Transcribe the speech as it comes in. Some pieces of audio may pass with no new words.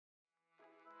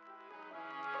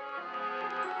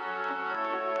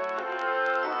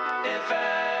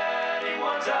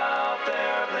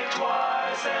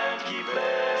twice and keep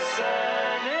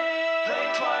listening.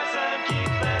 Think twice and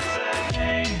keep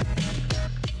listening.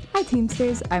 Hi,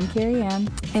 Teamsters. I'm Carrie Ann.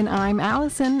 And I'm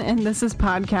Allison, and this is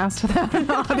Podcast Without an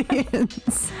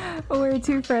Audience. Where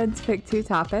two friends pick two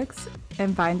topics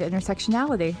and find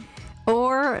intersectionality.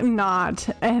 Or not.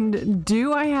 And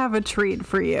do I have a treat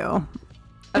for you?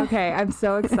 Okay, I'm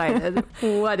so excited.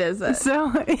 What is it?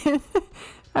 So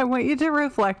I want you to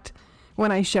reflect when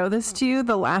I show this to you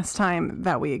the last time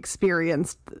that we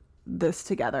experienced this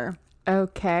together.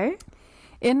 Okay.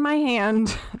 In my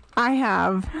hand, I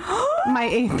have my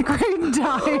 8th grade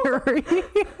diary.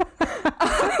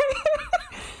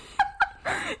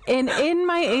 And in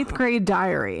my 8th grade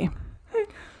diary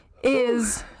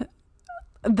is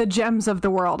the gems of the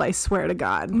world, I swear to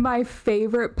God. My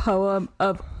favorite poem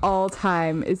of all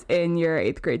time is in your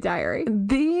 8th grade diary.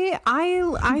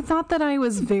 I thought that I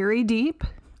was very deep.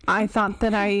 I thought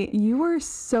that You were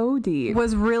so deep.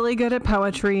 was really good at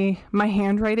poetry. My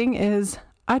handwriting is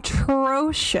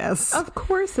atrocious. Of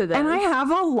course it is. And I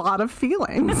have a lot of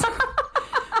feelings.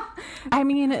 I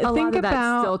mean, a lot of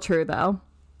that's still true, though.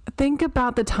 Think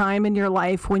about the time in your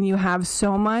life when you have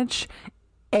so much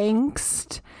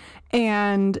angst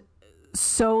and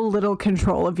so little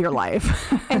control of your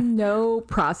life. And no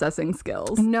processing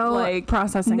skills.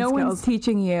 Processing no skills. No one's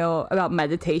teaching you about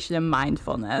meditation and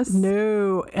mindfulness.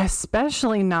 No,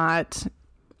 especially not,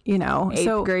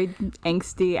 8th grade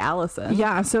angsty Allison.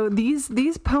 Yeah, so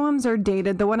these poems are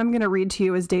dated. The one I'm going to read to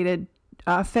you is dated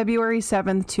February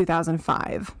 7th,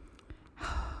 2005.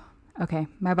 Okay,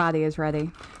 my body is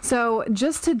ready. So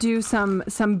just to do some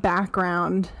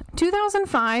background,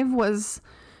 2005 was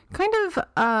kind of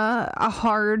a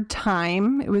hard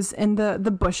time. It was in the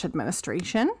Bush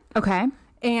administration. Okay.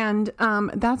 And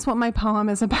that's what my poem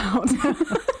is about.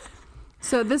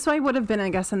 So this way would have been, I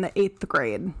guess, in the 8th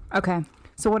grade. Okay.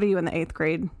 So what are you in the 8th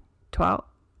grade? 12?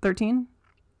 13?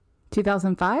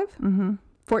 2005? Mm-hmm.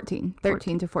 14.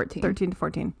 13 to 14. 13 to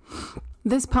 14.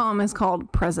 This poem is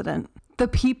called President. The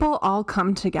people all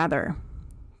come together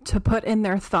to put in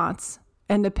their thoughts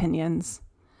and opinions,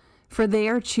 for they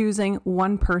are choosing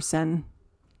one person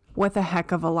with a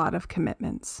heck of a lot of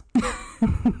commitments.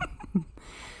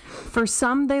 For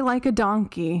some, they like a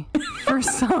donkey. For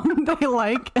some, they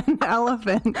like an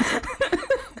elephant.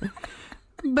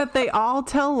 But they all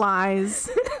tell lies,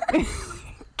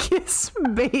 kiss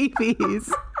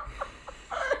babies,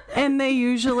 and they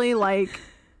usually like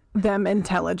them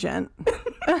intelligent.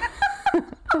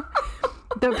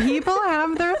 The people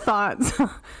have their thoughts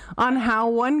on how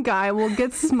one guy will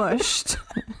get smushed.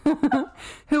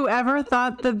 Whoever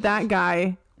thought that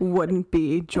guy wouldn't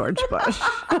be George Bush.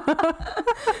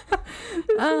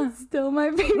 This is still my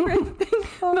favorite thing.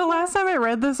 The last time I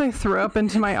read this, I threw up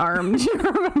into my arm. Do you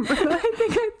remember that? I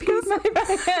think I peed my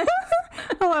pants.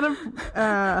 a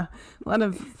lot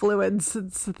of fluids.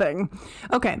 It's a thing.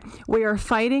 Okay. We are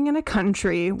fighting in a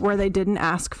country where they didn't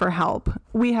ask for help.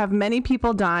 We have many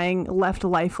people dying, left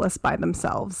lifeless by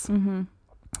themselves. Mm-hmm.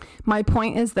 My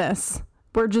point is this.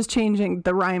 We're just changing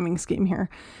the rhyming scheme here.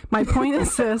 My point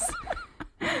is this.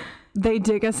 They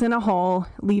dig us in a hole,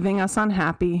 leaving us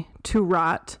unhappy, to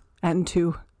rot and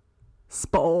to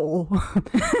spoil.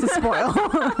 To spoil.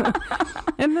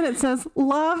 And then it says,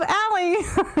 love Allie.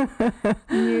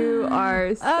 You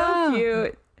are so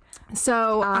cute.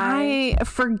 So I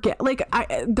forget,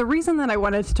 the reason that I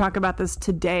wanted to talk about this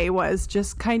today was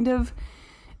just kind of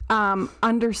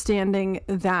understanding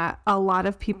that a lot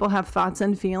of people have thoughts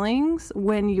and feelings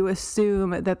when you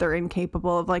assume that they're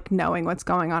incapable of knowing what's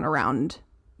going on around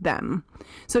them.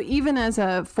 So even as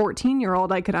a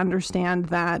 14-year-old, I could understand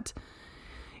that,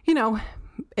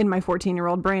 in my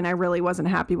 14-year-old brain, I really wasn't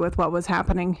happy with what was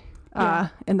happening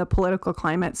in the political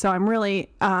climate. So I'm really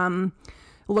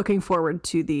looking forward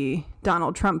to the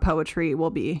Donald Trump poetry we'll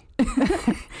be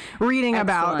reading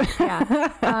about.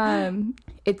 Yeah.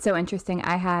 It's so interesting.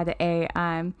 I had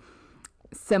a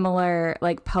similar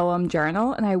poem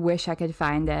journal, and I wish I could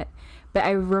find it. But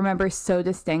I remember so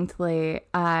distinctly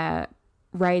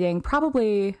writing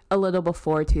probably a little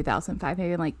before 2005,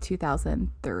 maybe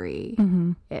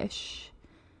 2003-ish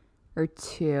or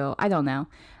 2. I don't know.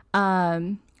 But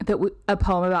a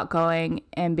poem about going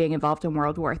and being involved in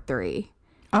World War III.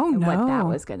 Oh, and no. what that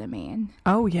was going to mean.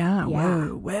 Oh, yeah. Yeah. Whoa.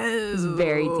 It was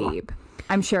very deep.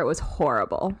 I'm sure it was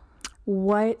horrible.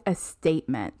 What a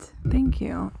statement. Thank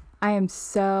you. I am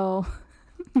so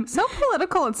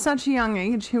political at such a young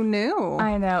age. Who knew?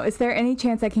 I know. Is there any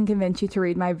chance I can convince you to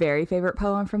read my very favorite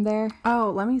poem from there?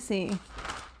 Oh, let me see.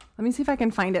 Let me see if I can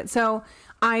find it. So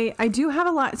I do have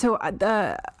a lot. So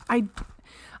I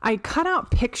cut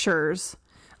out pictures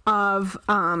of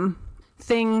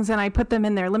things and I put them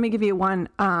in there. Let me give you one.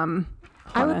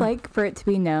 I would like for it to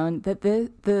be known that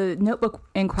the notebook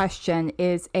in question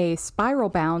is a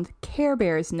spiral-bound Care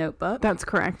Bears notebook. That's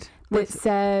correct. That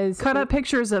says... Cut up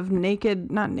pictures of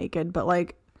not naked, but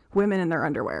like women in their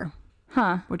underwear.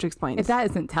 Huh. Which explains. If that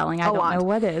isn't telling, I don't know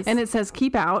what is. And it says,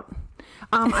 keep out.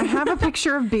 I have a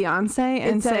picture of Beyonce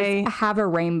and say, have a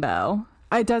rainbow.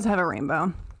 It does have a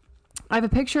rainbow. I have a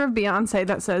picture of Beyonce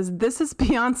that says, this is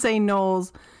Beyonce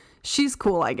Knowles. She's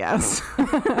cool, I guess.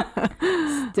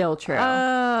 Still true.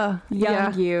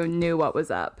 You knew what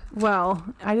was up. Well,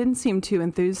 I didn't seem too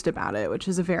enthused about it, which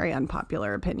is a very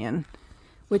unpopular opinion.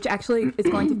 Which actually is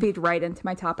going to feed right into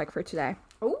my topic for today.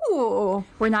 Ooh.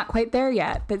 We're not quite there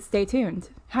yet, but stay tuned.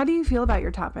 How do you feel about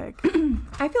your topic?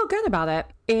 I feel good about it.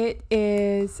 It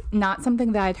is not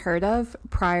something that I'd heard of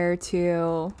prior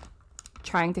to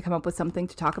trying to come up with something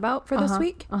to talk about for this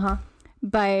week.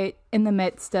 But in the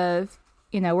midst of,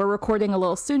 we're recording a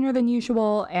little sooner than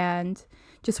usual and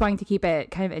just wanting to keep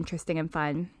it kind of interesting and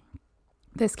fun.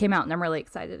 This came out and I'm really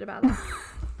excited about it.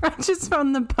 I just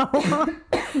found the poem.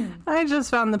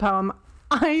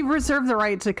 I reserve the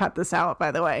right to cut this out,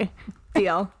 by the way.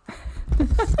 Deal.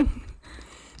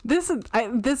 This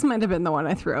might have been the one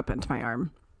I threw up into my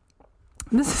arm.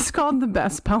 This is called The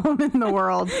Best Poem in the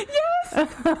World. Yes!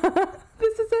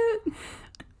 This is it.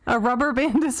 A rubber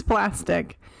band is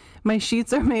plastic. My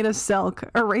sheets are made of silk.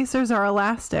 Erasers are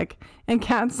elastic. And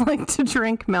cats like to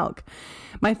drink milk.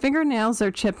 My fingernails are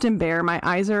chipped and bare. My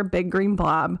eyes are a big green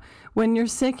blob. When you're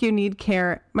sick, you need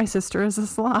care. My sister is a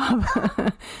slob.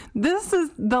 This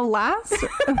is the last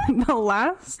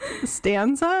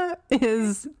stanza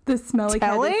is the smelly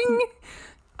telling.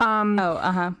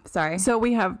 Sorry. So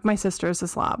we have my sister is a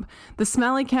slob. The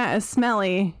smelly cat is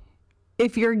smelly.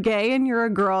 If you're gay and you're a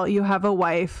girl, you have a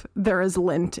wife. There is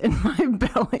lint in my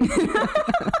belly.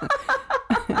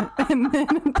 And then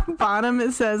at the bottom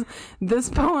it says, this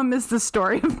poem is the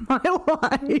story of my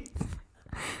life.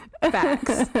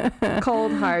 Facts.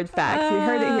 Cold, hard facts. You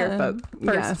heard it here,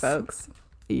 folks.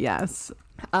 Yes.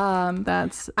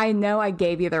 I know I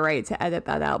gave you the right to edit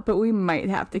that out, but we might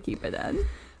have to keep it in.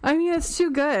 I mean, it's too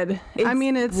good.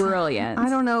 It's brilliant. I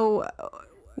don't know.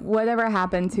 Whatever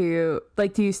happened to,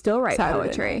 do you still write Saturday.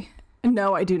 Poetry?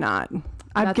 No, I do not.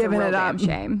 I've given it up.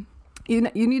 Shame. You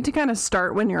need to kind of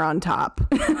start when you're on top.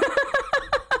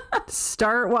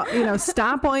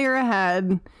 Stop while you're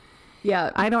ahead.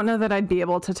 Yeah. I don't know that I'd be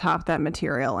able to top that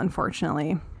material,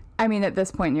 unfortunately. I mean, at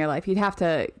this point in your life, you'd have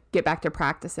to get back to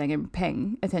practicing and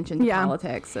paying attention to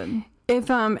politics. And if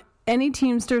any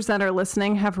Teamsters that are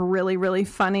listening have really, really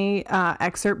funny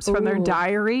excerpts from their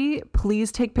diary,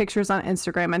 please take pictures on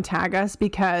Instagram and tag us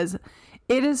because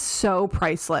it is so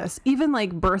priceless. Even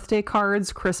like birthday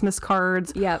cards, Christmas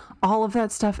cards, all of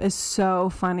that stuff is so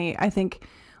funny. I think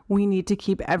we need to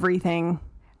keep everything.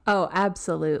 Oh,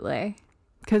 absolutely.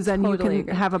 Because then you can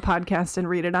have a podcast and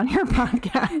read it on your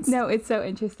podcast. No, it's so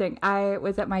interesting. I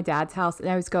was at my dad's house and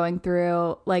I was going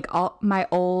through all my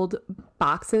old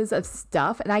boxes of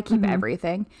stuff, and I keep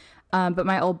everything. But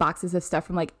my old boxes of stuff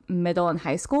from middle and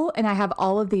high school, and I have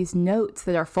all of these notes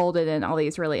that are folded in all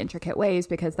these really intricate ways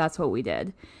because that's what we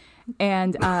did.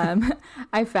 And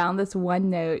I found this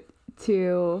one note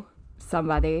to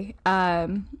somebody,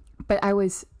 but I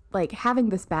was having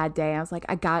this bad day. I was like,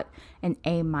 I got an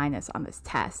A- on this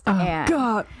test. Oh, and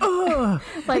God.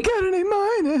 I got an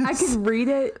A-. I could read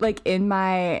it in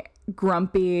my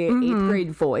grumpy 8th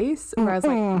grade voice where I was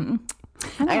like,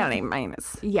 I got an A-.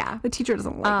 Yeah. The teacher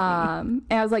doesn't like me.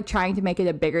 And I was trying to make it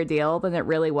a bigger deal than it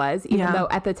really was, even though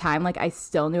at the time, I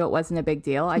still knew it wasn't a big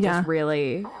deal. I just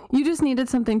really... You just needed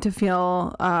something to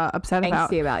feel upset about.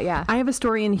 Angsty about, yeah. I have a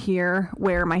story in here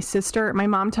where my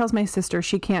mom tells my sister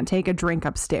she can't take a drink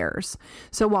upstairs.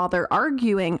 So while they're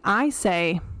arguing, I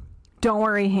say, don't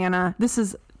worry, Hannah. This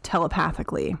is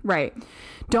telepathically. Right.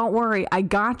 Don't worry, I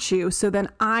got you. So then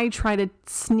I try to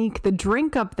sneak the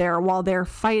drink up there while they're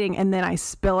fighting, and then I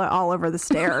spill it all over the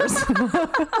stairs.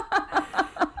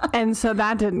 And so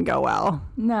that didn't go well.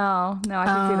 No, I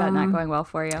can see that not going well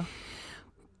for you.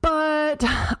 But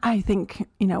I think,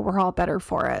 we're all better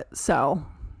for it. So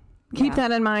keep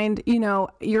that in mind.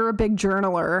 You're a big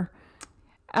journaler.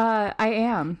 I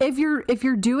am. If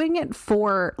you're doing it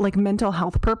for mental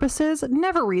health purposes,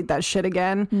 never read that shit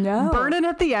again. No. Burn it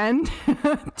at the end.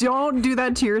 Don't do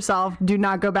that to yourself. Do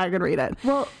not go back and read it.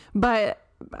 Well, but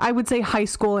I would say high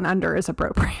school and under is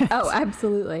appropriate. Oh,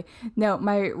 absolutely. No,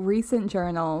 my recent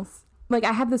journals,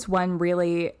 I have this one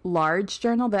really large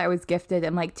journal that I was gifted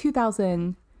in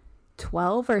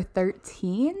 2012 or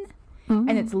 13.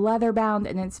 and it's leather bound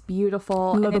and it's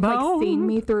beautiful. And it's like seen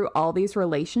me through all these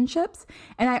relationships.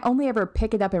 And I only ever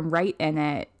pick it up and write in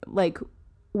it like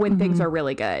when things are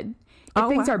really good. If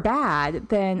things are bad,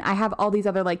 then I have all these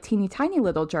other like teeny tiny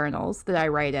little journals that I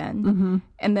write in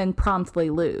and then promptly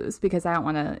lose because I don't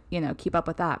want to, you know, keep up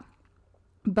with that.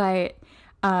 But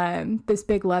this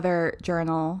big leather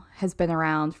journal has been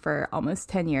around for almost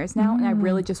 10 years now, and I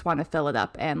really just want to fill it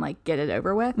up and like get it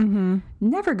over with.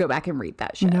 Never go back and read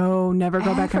that shit. No, never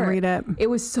go back and read it. It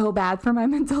was so bad for my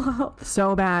mental health.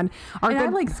 So bad. I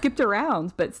like skipped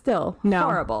around, but still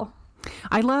horrible.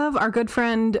 I love our good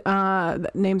friend,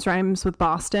 names rhymes with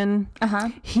Boston.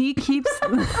 He keeps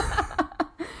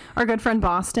our good friend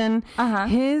Boston.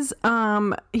 His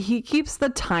he keeps the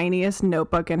tiniest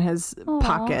notebook in his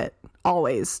pocket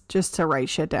always just to write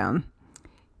shit down.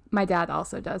 My dad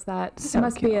also does that. So it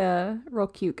must cute. be a real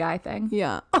cute guy thing.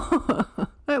 Yeah.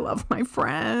 I love my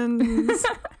friends.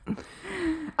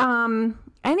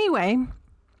 Anyway,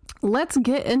 let's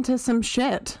get into some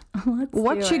shit.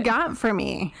 What you got for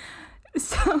me?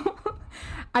 So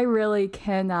I really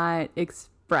cannot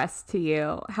express to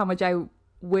you how much I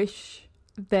wish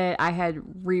that I had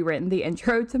rewritten the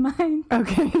intro to mine.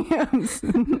 Okay.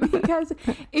 Because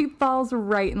it falls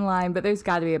right in line, but there's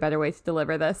got to be a better way to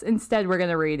deliver this. Instead, we're going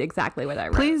to read exactly what I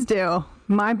wrote. Please do.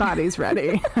 My body's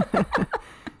ready.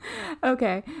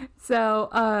 Okay. So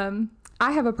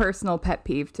I have a personal pet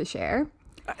peeve to share.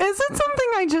 Is it something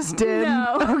I just did?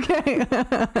 No. Okay.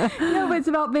 No, but it's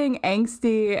about being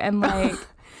angsty and like...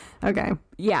 Okay.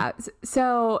 Yeah.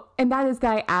 So, and that is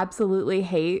that I absolutely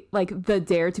hate like the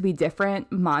dare to be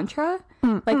different mantra.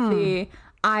 Like the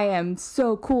I am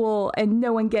so cool and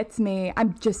no one gets me.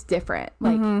 I'm just different.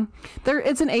 Like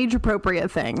It's an age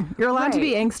appropriate thing. You're allowed to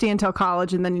be angsty until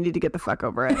college and then you need to get the fuck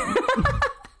over it.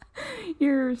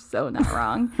 you're so not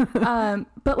wrong.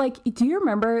 But like, do you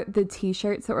remember the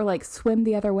t-shirts that were like swim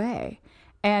the other way?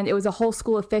 And it was a whole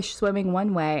school of fish swimming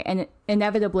one way, and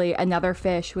inevitably another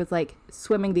fish was like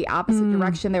swimming the opposite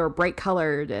direction. They were bright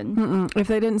colored, and if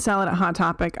they didn't sell it at Hot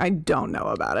Topic, I don't know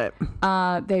about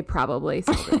it. They probably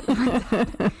sold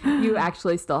it. You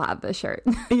actually still have this shirt.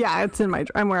 Yeah, it's in my.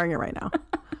 I'm wearing it right now.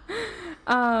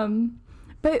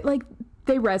 But like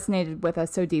they resonated with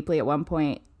us so deeply at one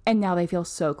point, and now they feel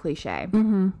so cliche.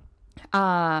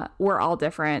 We're all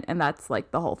different, and that's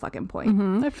like the whole fucking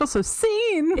point. I feel so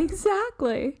seen.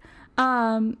 Exactly.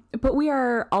 But we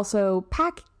are also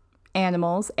pack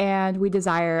animals, and we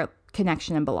desire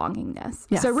connection and belongingness.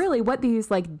 Yes. So really what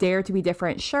these like dare to be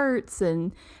different shirts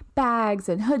and bags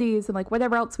and hoodies and like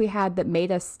whatever else we had that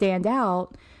made us stand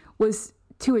out was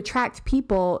to attract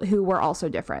people who were also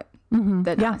different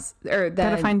than us, or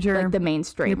Gotta find your, like the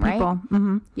mainstream, right?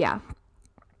 people. Yeah.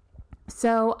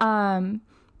 So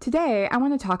today I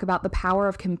want to talk about the power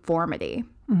of conformity.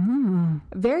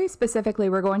 Very specifically,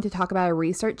 we're going to talk about a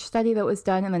research study that was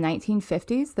done in the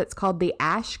 1950s that's called the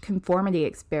Asch Conformity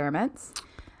Experiments.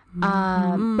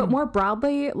 But more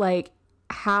broadly, like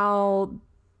how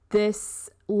this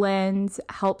lens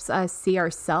helps us see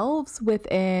ourselves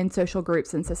within social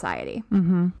groups and society.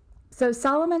 So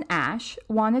Solomon Asch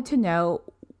wanted to know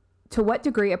to what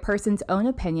degree a person's own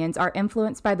opinions are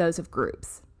influenced by those of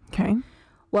groups. Okay.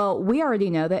 Well, we already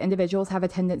know that individuals have a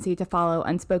tendency to follow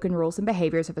unspoken rules and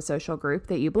behaviors of a social group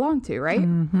that you belong to, right?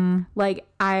 Like,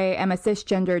 I am a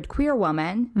cisgendered queer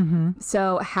woman,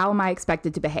 so how am I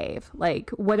expected to behave?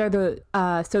 Like, what are the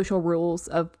social rules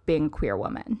of being a queer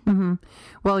woman?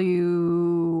 Well,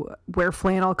 you wear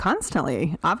flannel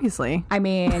constantly, obviously. I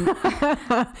mean,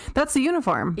 That's the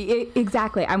uniform.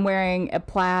 exactly. I'm wearing a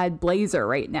plaid blazer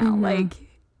right now. Like,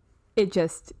 it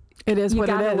just... It is what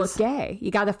it is. You gotta look gay.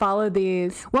 You gotta follow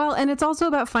these. Well, and it's also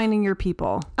about finding your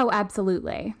people. Oh,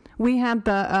 absolutely. We had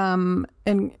the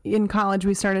in college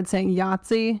we started saying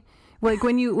Yahtzee. Like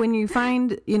when you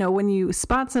find, when you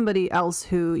spot somebody else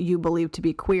who you believe to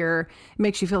be queer, it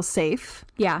makes you feel safe.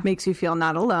 Yeah. Makes you feel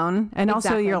not alone. And also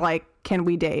Exactly. you're like, can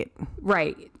we date?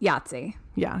 Right. Yahtzee.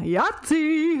 Yeah.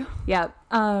 Yahtzee. Yep.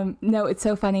 No, it's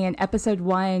so funny. In episode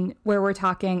 1, where we're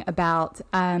talking about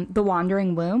the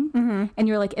wandering womb, and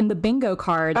you're like in the bingo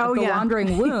card of the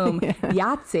wandering womb,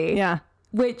 Yahtzee. Yeah.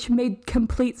 Which made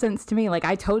complete sense to me. Like,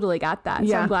 I totally got that. So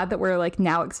Yeah. I'm glad that we're like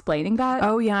now explaining that.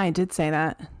 Oh yeah, I did say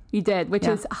that. You did, which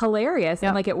is hilarious. Yeah.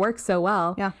 And like it works so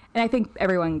well. Yeah. And I think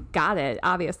everyone got it,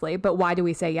 obviously. But why do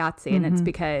we say Yahtzee? And it's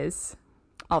because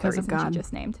all the Because of reasons you God.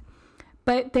 just named.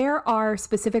 But there are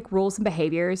specific rules and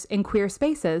behaviors in queer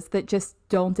spaces that just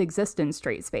don't exist in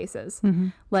straight spaces.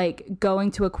 Like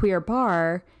going to a queer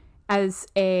bar, as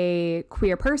a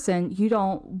queer person, you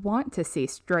don't want to see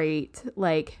straight,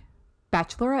 like,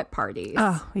 bachelorette parties.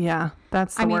 Oh, yeah.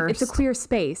 That's the I mean, worst. it's a queer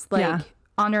space. Like, Yeah.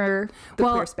 honor the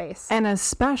queer space. And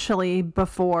especially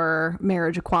before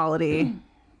marriage equality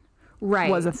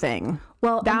Right. was a thing.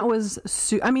 Well, That was,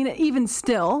 I mean, even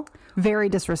still, very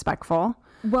disrespectful.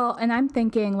 Well, and I'm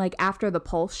thinking like after the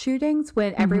Pulse shootings,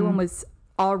 when everyone was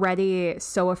already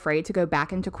so afraid to go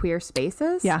back into queer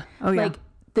spaces. Yeah. Oh, yeah. Like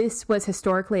this was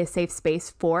historically a safe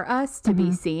space for us to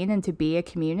be seen and to be a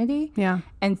community. Yeah.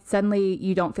 And suddenly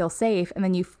you don't feel safe. And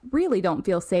then you really don't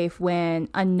feel safe when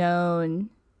unknown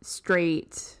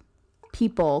straight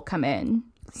people come in,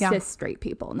 Yeah. cis straight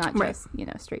people, not Right. just,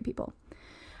 straight people.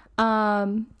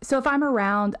 So if I'm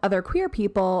around other queer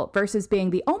people versus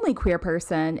being the only queer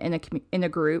person in a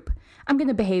group, I'm going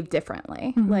to behave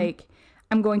differently. Like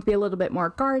I'm going to be a little bit more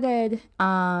guarded.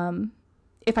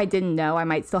 If I didn't know, I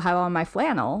might still have on my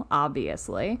flannel,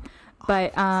 obviously,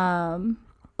 but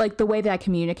like the way that I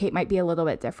communicate might be a little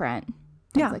bit different. Things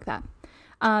Yeah. like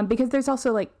that. Because there's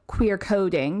also like queer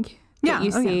coding that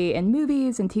you see in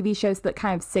movies and TV shows that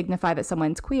kind of signify that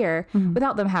someone's queer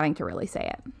without them having to really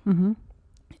say it.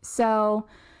 So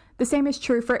the same is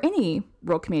true for any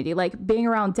rural community. Like being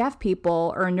around deaf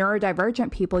people or neurodivergent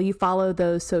people, you follow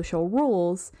those social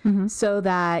rules so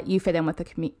that you fit in with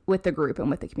the group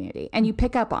and with the community, and you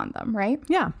pick up on them, right?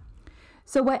 Yeah.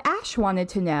 So what Ash wanted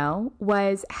to know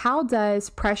was, how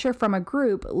does pressure from a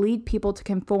group lead people to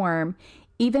conform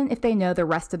even if they know the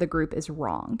rest of the group is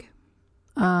wrong?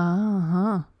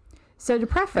 So to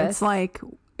preface, It's like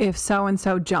if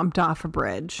so-and-so jumped off a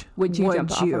bridge. would you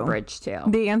jump off a bridge too?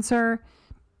 The answer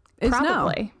is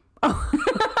Probably. no.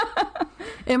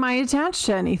 Am I attached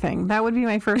to anything? That would be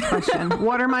my first question.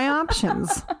 What are my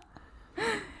options?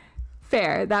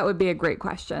 Fair. That would be a great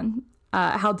question.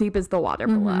 How deep is the water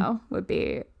below would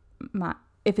be my,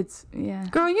 if it's, yeah.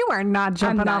 Girl, you are not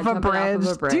jumping, not off, jumping a off of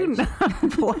a bridge. Do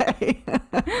not play.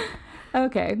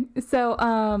 Okay.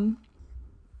 So,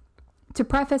 to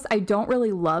preface, I don't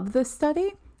really love this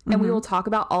study, and we will talk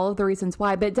about all of the reasons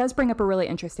why, but it does bring up a really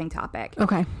interesting topic.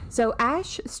 Okay. So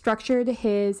Ash structured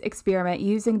his experiment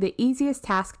using the easiest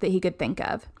task that he could think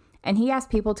of. And he asked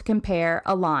people to compare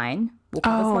a line, we'll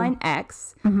call this line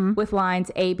X, with lines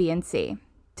A, B, and C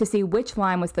to see which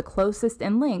line was the closest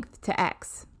in length to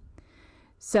X.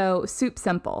 So soup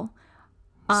simple.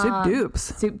 Soup dupes.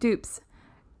 Soup dupes.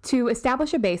 To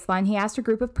establish a baseline, he asked a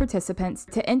group of participants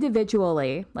to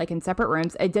individually, like in separate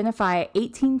rooms, identify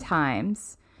 18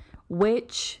 times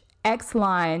which X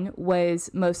line was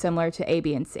most similar to A,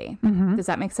 B, and C. Does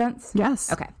that make sense?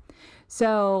 Yes. Okay.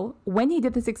 So when he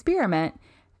did this experiment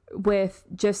with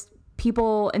just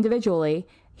people individually,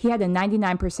 he had a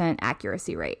 99%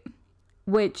 accuracy rate,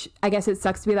 which I guess it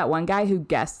sucks to be that one guy who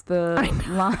guessed the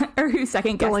line, or who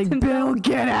second guessed Like, himself. Bill,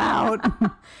 get out.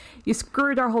 You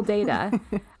screwed our whole data.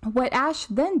 What Ash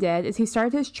then did is he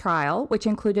started his trial, which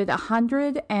included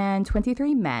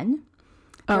 123 men.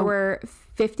 There were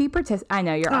 50 participants. I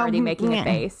know you're already making a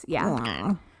face.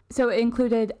 Yeah. So it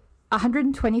included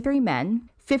 123 men.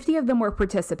 50 of them were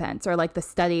participants, or like the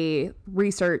study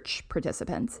research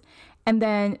participants. And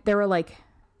then there were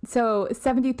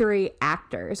 73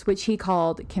 actors, which he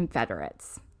called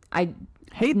Confederates. I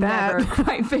Hate never that.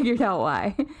 quite figured out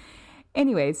why.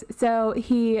 Anyways, so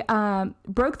he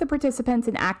broke the participants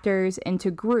and actors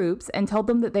into groups and told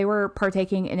them that they were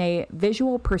partaking in a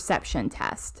visual perception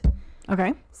test.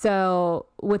 Okay. So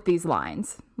with these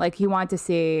lines, like he wanted to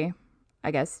see,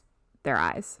 I guess, their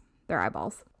eyes, their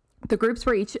eyeballs. The groups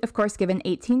were each, of course, given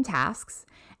 18 tasks,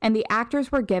 and the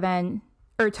actors were given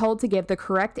or told to give the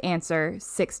correct answer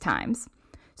 6 times.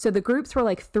 So the groups were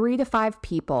like 3 to 5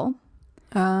 people,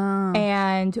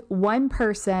 and one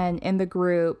person in the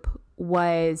group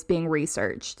was being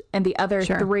researched, and the other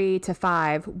 3 to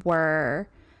 5 were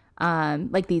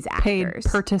like these Paid actors,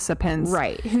 participants.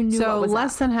 right? Who knew So what was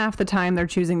less up. than half the time they're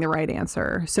choosing the right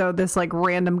answer. So this like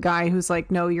random guy who's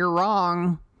like, no, you're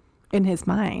wrong in his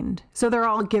mind. So they're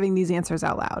all giving these answers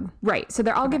out loud. Right. So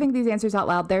they're all giving these answers out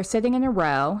loud. They're sitting in a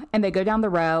row, and they go down the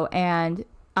row and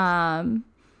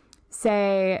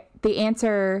say the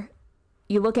answer.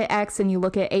 You look at X and you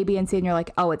look at A, B, and C, and you're like,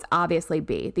 oh, it's obviously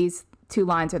B. These 2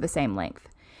 lines are the same length.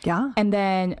 Yeah. And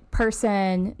then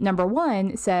person number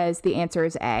 1 says the answer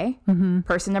is A.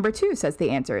 Person number 2 says the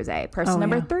answer is A. Person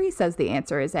number 3 says the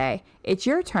answer is A. It's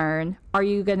your turn. Are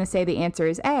you going to say the answer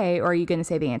is A, or are you going to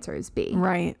say the answer is B?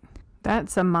 Right.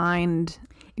 That's a mind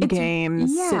game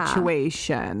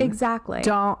situation. Exactly.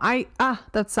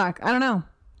 That suck. I don't know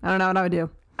what I would do.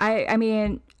 I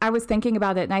mean, I was thinking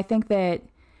about it, and I think that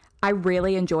I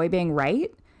really enjoy being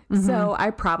right. So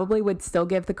I probably would still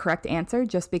give the correct answer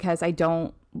just because I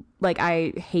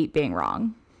hate being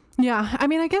wrong. Yeah. I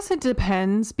mean, I guess it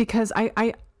depends because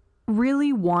I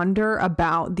really wonder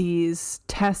about these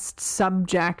test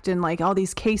subject and like all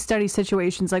these case study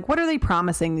situations. Like, what are they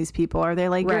promising these people? Are they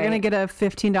like, you're going to get a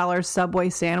 $15 Subway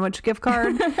sandwich gift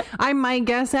card? I might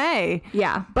guess A.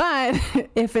 Yeah. But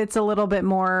if it's a little bit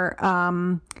more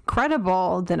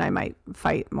credible, then I might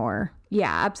fight more.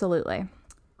 Yeah, absolutely.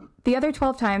 The other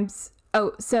 12 times,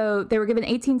 so they were given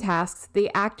 18 tasks. The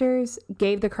actors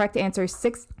gave the correct answer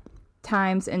 6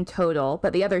 times in total,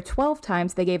 but the other 12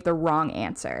 times they gave the wrong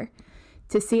answer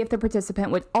to see if the participant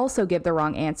would also give the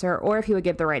wrong answer or if he would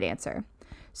give the right answer.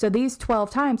 So these 12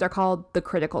 times are called the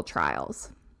critical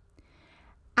trials.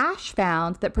 Ash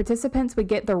found that participants would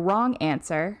get the wrong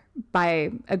answer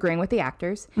by agreeing with the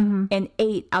actors in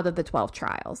 8 out of the 12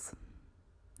 trials.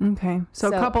 Okay. So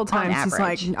a couple times he's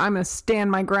like, I'm going to stand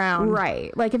my ground.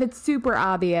 Right. Like if it's super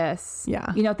obvious,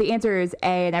 Yeah. You know, if the answer is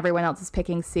A and everyone else is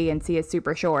picking C and C is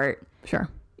super short.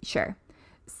 Sure.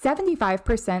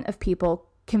 75% of people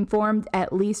conformed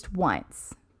at least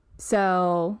once.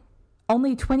 So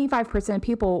only 25% of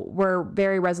people were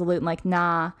very resolute and like,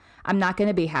 nah, I'm not going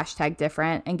to be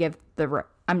 #different and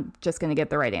I'm just going to give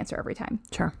the right answer every time.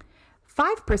 Sure.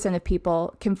 5% of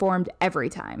people conformed every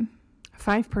time.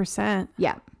 5%.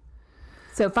 Yeah.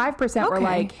 So 5% were Okay.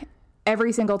 like,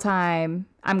 every single time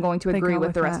I'm going to agree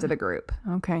with the rest of the group.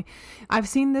 Okay. I've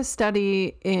seen this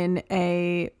study in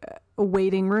a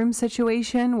waiting room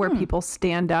situation where people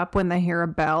stand up when they hear a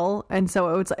bell. And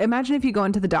so it's, imagine if you go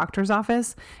into the doctor's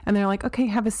office and they're like, okay,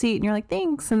 have a seat. And you're like,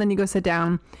 thanks. And then you go sit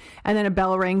down and then a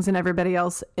bell rings and everybody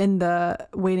else in the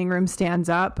waiting room stands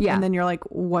up. Yeah. And then you're like,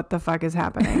 what the fuck is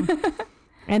happening?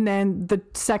 And then the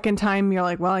second time you're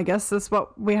like, well, I guess that's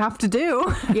what we have to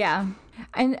do. Yeah.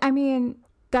 And I mean,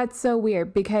 that's so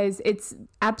weird because it's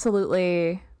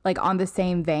absolutely like on the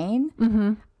same vein.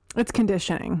 Mm-hmm. It's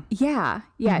conditioning. Yeah.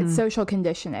 Yeah. It's social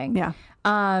conditioning. Yeah.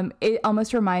 It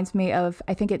almost reminds me of,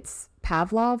 I think it's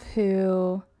Pavlov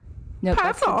who, no,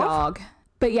 that's the Pavlov? dog.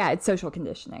 But yeah, it's social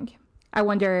conditioning. I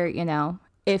wonder, you know,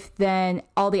 if then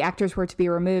all the actors were to be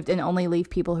removed and only leave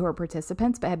people who are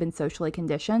participants but have been socially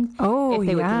conditioned, if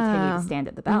they would continue to stand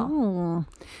at the bell. Oh.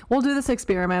 We'll do this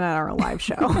experiment at our live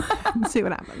show and see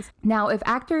what happens. Now, if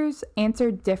actors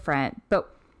answered different,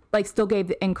 but like still gave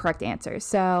the incorrect answers.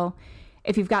 So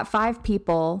if you've got 5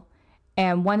 people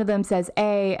and one of them says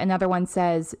A, another one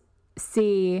says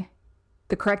C,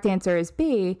 the correct answer is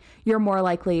B, you're more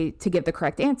likely to give the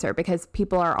correct answer because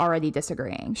people are already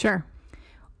disagreeing. Sure.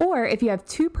 Or if you have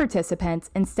 2 participants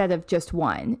instead of just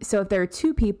 1. So if there are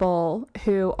 2 people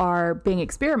who are being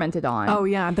experimented on. Oh,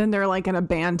 yeah. Then they're like in a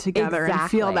band together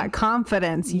and feel Exactly. that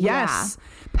confidence. Yes.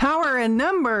 Power in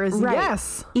numbers. Right.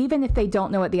 Yes. Even if they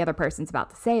don't know what the other person's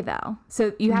about to say, though.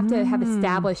 So you have to have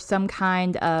established some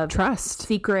kind of Trust.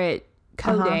 secret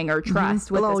coding or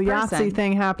trust with A little this person. Yahtzee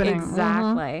thing happening.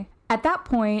 Exactly. At that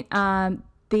point,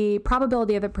 the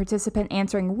probability of the participant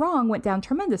answering wrong went down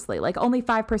tremendously. Like only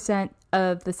 5%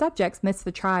 of the subjects missed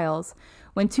the trials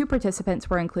when 2 participants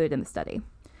were included in the study.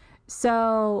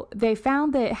 So they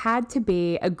found that it had to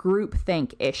be a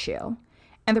groupthink issue,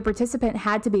 and the participant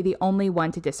had to be the only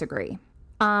one to disagree.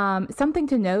 Something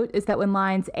to note is that when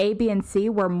lines A, B, and C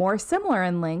were more similar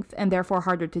in length and therefore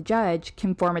harder to judge,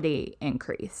 conformity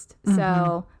increased.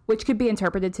 So, which could be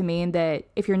interpreted to mean that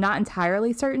if you're not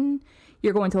entirely certain,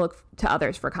 you're going to look to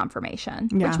others for confirmation,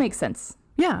 which makes sense.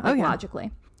 Yeah. Oh, yeah.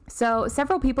 Logically. So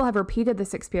several people have repeated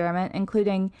this experiment,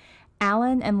 including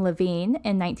Allen and Levine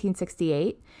in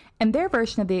 1968. In their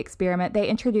version of the experiment, they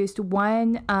introduced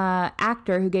one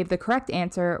actor who gave the correct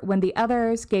answer when the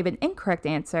others gave an incorrect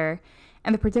answer,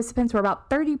 and the participants were about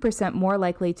 30% more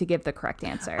likely to give the correct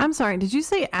answer. I'm sorry. Did you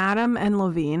say Adam and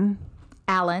Levine?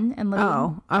 Allen and Levine.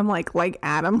 Oh, I'm like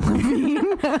Adam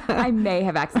Levine. I may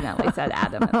have accidentally said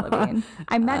Adam and Levine.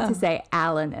 I meant to say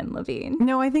Allen and Levine.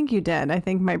 No, I think you did. I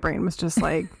think my brain was just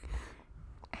like,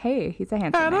 Hey, he's a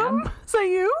handsome Adam, man. is that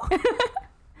you?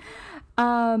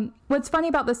 What's funny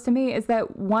about this to me is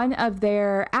that one of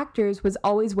their actors was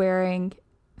always wearing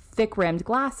thick-rimmed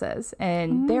glasses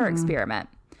in their experiment.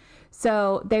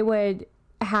 So they would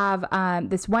have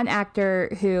this one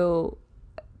actor who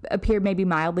appeared maybe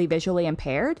mildly visually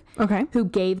impaired, Okay. who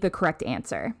gave the correct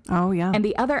answer. Oh, yeah. And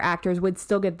the other actors would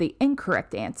still give the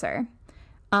incorrect answer.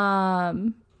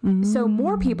 So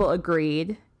more people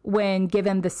agreed when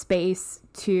given the space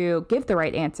to give the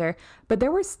right answer, but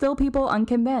there were still people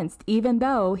unconvinced, even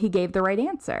though he gave the right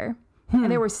answer.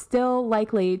 And they were still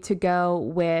likely to go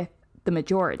with the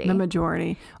majority. The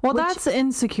majority. Well, that's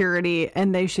insecurity,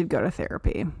 and they should go to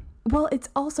therapy. Well, it's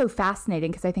also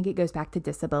fascinating because I think it goes back to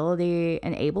disability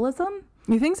and ableism.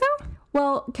 You think so?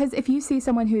 Well, because if you see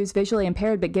someone who's visually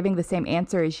impaired but giving the same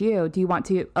answer as you, do you want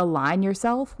to align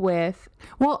yourself with?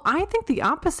 Well, I think the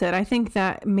opposite. I think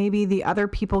that maybe the other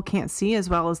people can't see as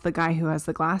well as the guy who has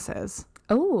the glasses.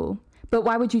 Oh, but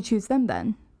why would you choose them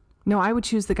then? No, I would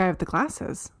choose the guy with the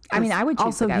glasses. I mean, I would choose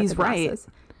also the guy he's with the right. glasses.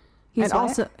 He's And what?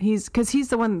 also he's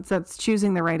the one that's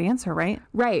choosing the right answer, right?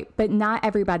 Right, but not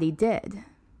everybody did,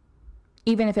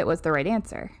 even if it was the right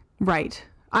answer. Right.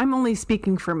 I'm only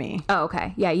speaking for me. Oh,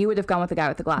 okay. Yeah, you would have gone with the guy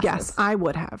with the glasses. Yes, I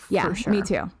would have. Yeah, for sure. me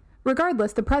too.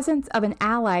 Regardless, the presence of an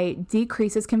ally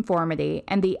decreases conformity,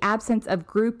 and the absence of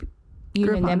group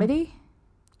unanimity.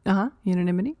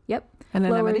 Unanimity. Yep.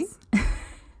 Anonymity.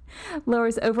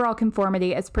 Lowers overall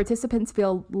conformity as participants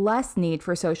feel less need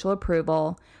for social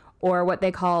approval, or what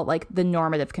they call like the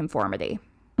normative conformity.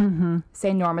 Mm-hmm.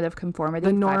 Say normative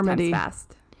conformity. The 5 normity. times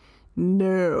fast.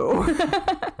 No.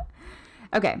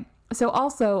 Okay. So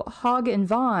also, Hogg and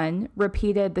Vaughn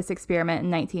repeated this experiment in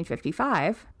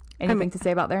 1955. Anything to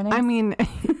say about their names? I mean,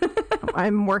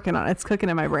 I'm working on it. It's cooking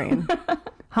in my brain.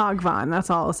 Hogg Vaughn. That's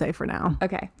all I'll say for now.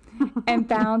 Okay. And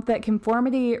found that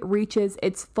conformity reaches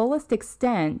its fullest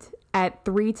extent at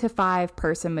 3 to 5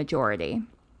 person majority.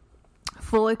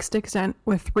 Full extent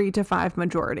with 3 to 5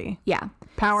 majority. Yeah.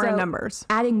 Power in So numbers.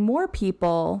 Adding more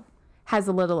people has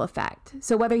a little effect.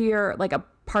 So whether you're like a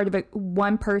part of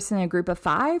one person in a group of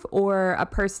 5 or a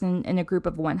person in a group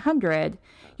of 100,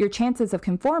 your chances of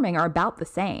conforming are about the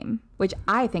same, which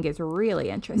I think is really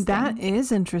interesting. That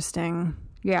is interesting.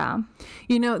 Yeah.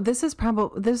 You know, there's a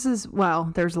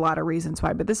lot of reasons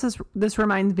why, but this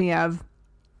reminds me of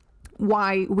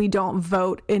why we don't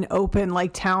vote in open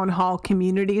like town hall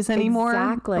communities anymore.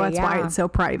 Exactly. That's why yeah. it's so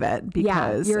private,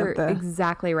 because you're of the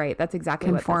exactly right. That's exactly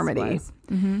conformity. what this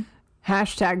was.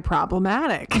 Hashtag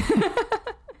problematic.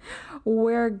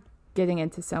 We're getting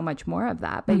into so much more of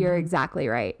that, but you're exactly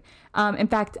right. In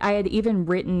fact, I had even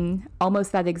written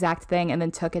almost that exact thing and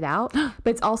then took it out. But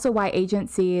it's also why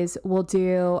agencies will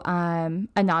do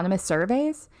anonymous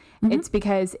surveys. It's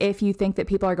because if you think that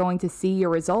people are going to see your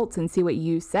results and see what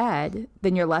you said,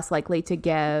 then you're less likely to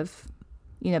give,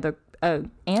 the answer. that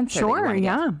you Sure, wanna give.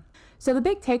 yeah. So the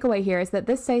big takeaway here is that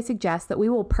this study suggests that we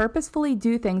will purposefully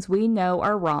do things we know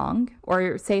are wrong,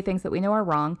 or say things that we know are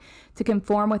wrong, to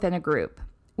conform within a group.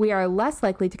 We are less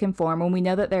likely to conform when we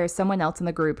know that there is someone else in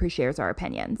the group who shares our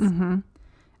opinions.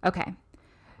 Okay.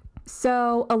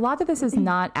 So a lot of this is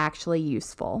not actually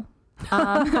useful.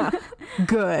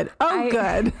 Good.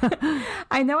 Good.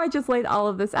 I know I just laid all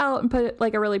of this out and put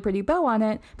like a really pretty bow on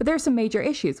it, but there's some major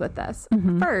issues with this.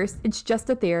 First, it's just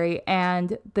a theory,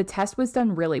 and the test was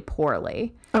done really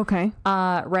poorly. Okay.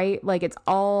 Right? Like it's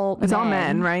all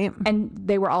men, right? And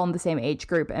they were all in the same age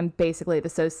group and basically the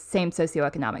same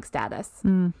socioeconomic status.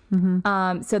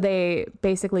 So they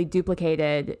basically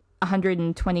duplicated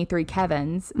 123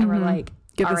 Kevins and were like,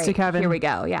 Give all this to right, Kevin. Here we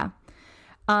go. Yeah.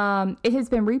 It has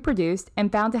been reproduced and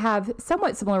found to have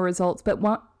somewhat similar results, but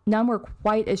none were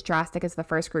quite as drastic as the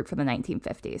first group from the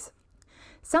 1950s.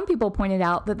 Some people pointed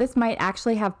out that this might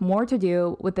actually have more to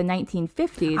do with the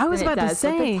 1950s I was than it about to does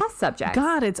say, with the test subjects.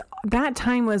 God, that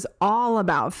time was all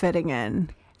about fitting in.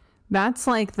 That's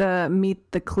like the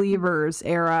Meet the Cleavers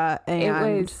era, and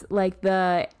It was like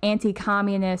the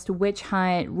anti-communist witch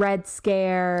hunt, Red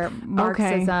Scare,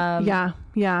 Marxism. Okay.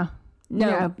 Yeah.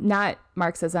 No, not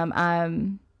Marxism.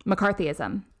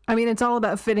 McCarthyism. I mean, it's all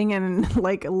about fitting in and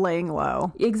like laying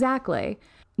low. Exactly.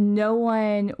 No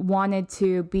one wanted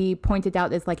to be pointed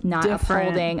out as like not Different.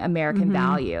 upholding American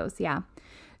values. Yeah.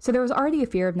 So there was already a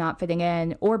fear of not fitting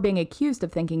in or being accused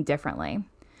of thinking differently.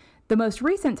 The most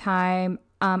recent time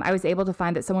I was able to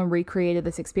find that someone recreated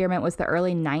this experiment was the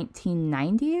early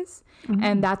 1990s.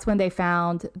 And that's when they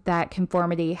found that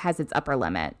conformity has its upper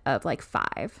limit of like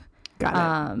 5. Got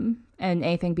it. And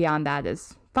anything beyond that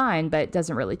is fine, but it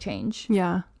doesn't really change.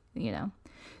 Yeah.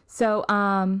 So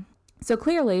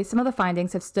clearly some of the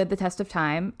findings have stood the test of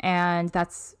time, and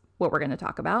that's what we're going to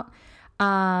talk about.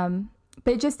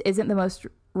 But it just isn't the most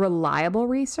reliable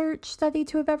research study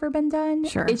to have ever been done.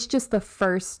 Sure. It's just the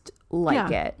first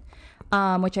like Yeah. it,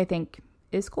 which I think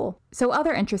is cool. So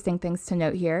other interesting things to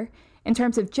note here. In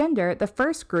terms of gender, the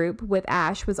first group with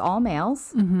Ash was all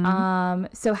males.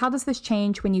 So how does this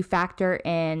change when you factor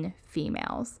in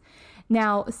females?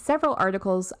 Now, several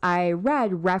articles I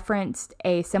read referenced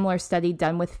a similar study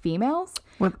done with females,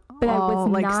 With but I was all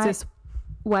like not. cis,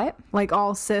 What? like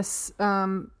all cis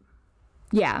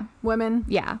Yeah, women.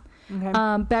 yeah. Okay.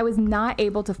 But I was not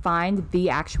able to find the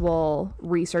actual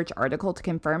research article to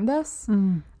confirm this,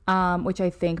 which I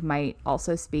think might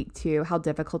also speak to how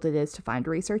difficult it is to find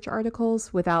research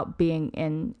articles without being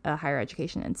in a higher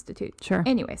education institute. Sure.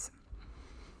 Anyways.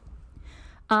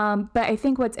 But I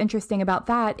think what's interesting about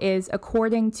that is,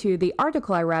 according to the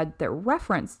article I read that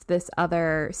referenced this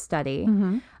other study,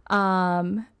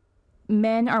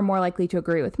 men are more likely to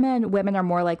agree with men, women are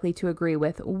more likely to agree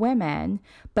with women,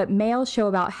 but males show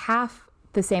about half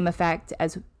the same effect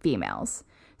as females.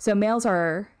 So males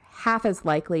are half as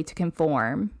likely to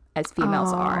conform as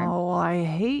females are. Oh,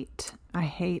 I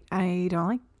don't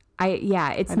like.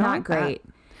 It's not like great.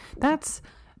 That's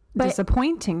But-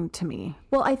 disappointing to me.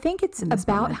 Well, I think it's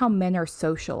about how men are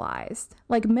socialized.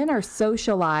 Like, men are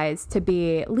socialized to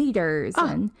be leaders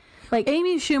and like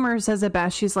Amy Schumer says it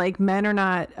best. She's like, men are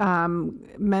not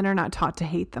taught to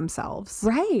hate themselves.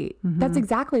 right. That's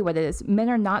exactly what it is. Men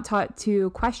are not taught to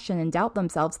question and doubt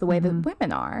themselves the way that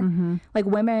women are. Like,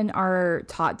 women are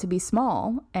taught to be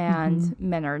small and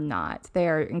men are not. They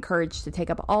are encouraged to take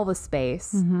up all the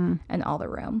space and all the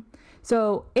room.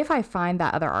 So if I find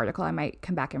that other article, I might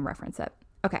come back and reference it.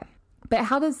 Okay. But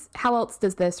how else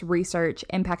does this research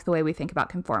impact the way we think about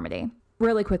conformity?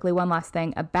 Really quickly, one last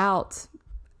thing about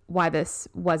why this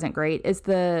wasn't great is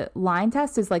the line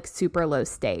test is like super low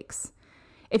stakes.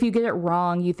 If you get it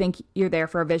wrong, you think you're there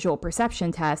for a visual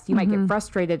perception test. You might get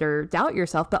frustrated or doubt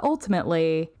yourself, but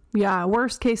ultimately... Yeah,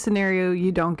 worst case scenario,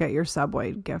 you don't get your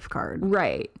Subway gift card.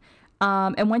 Right.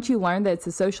 And once you learn that it's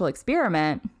a social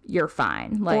experiment, you're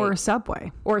fine. Like, Or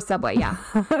Subway. Or Subway, yeah.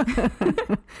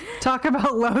 Talk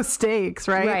about low stakes,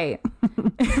 right? Right.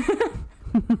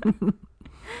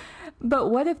 But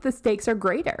what if the stakes are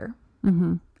greater?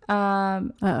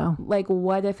 Uh-oh. Like,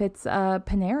 what if it's a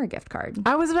Panera gift card?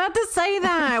 I was about to say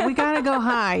that. We got to go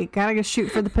high. Got to go shoot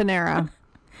for the Panera.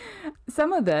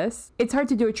 Some of this, it's hard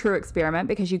to do a true experiment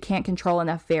because you can't control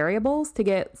enough variables to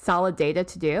get solid data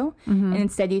to do. And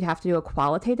instead, you'd have to do a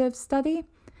qualitative study.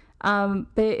 But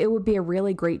it would be a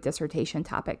really great dissertation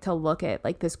topic to look at,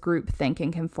 like, this group think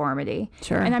and conformity.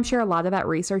 Sure. And I'm sure a lot of that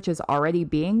research is already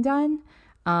being done.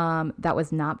 That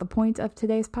was not the point of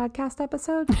today's podcast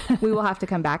episode. We will have to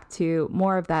come back to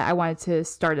more of that. I wanted to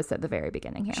start us at the very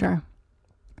beginning here. Sure.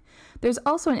 There's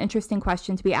also an interesting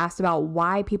question to be asked about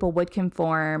why people would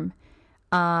conform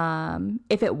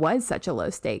if it was such a low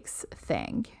stakes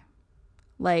thing.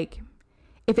 Like,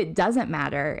 if it doesn't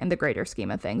matter in the greater scheme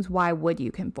of things, why would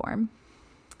you conform?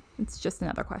 It's just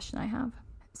another question I have.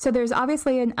 So there's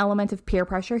obviously an element of peer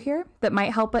pressure here that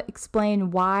might help explain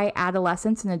why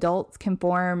adolescents and adults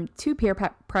conform to peer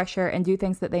pressure and do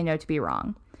things that they know to be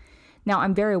wrong. Now,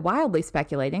 I'm very wildly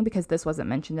speculating because this wasn't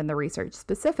mentioned in the research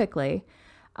specifically.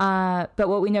 But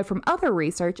what we know from other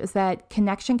research is that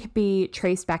connection can be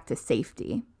traced back to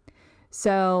safety.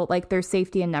 So, like, there's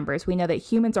safety in numbers. We know that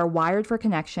humans are wired for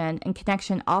connection, and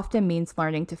connection often means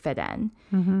learning to fit in.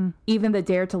 Even the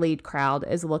Dare to Lead crowd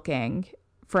is looking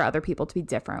for other people to be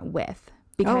different with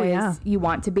because you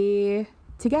want to be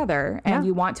together and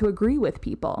you want to agree with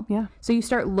people. Yeah. So you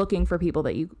start looking for people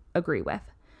that you agree with.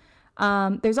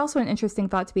 There's also an interesting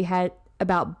thought to be had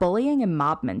about bullying and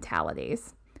mob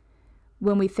mentalities.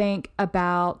 When we think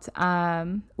about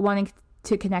wanting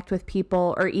to connect with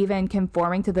people or even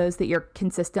conforming to those that you're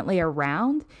consistently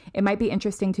around, it might be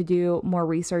interesting to do more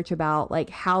research about, like,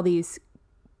 how these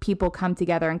people come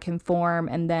together and conform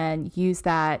and then use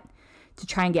that to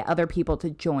try and get other people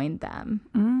to join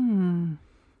them.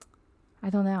 I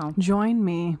don't know. Join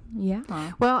me. Yeah.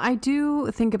 Well, I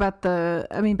do think about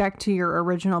back to your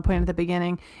original point at the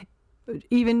beginning,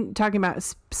 even talking about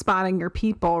spotting your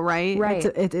people, right? Right.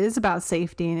 It is about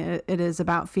safety, and it is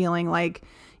about feeling like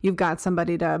you've got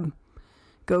somebody to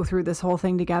go through this whole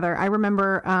thing together. I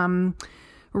remember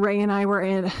Ray and I were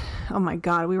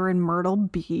we were in Myrtle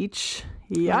Beach.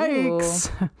 Yikes.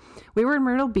 Ooh. We were in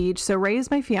Myrtle Beach. So Ray is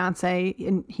my fiance,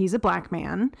 and he's a black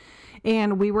man.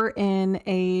 And we were in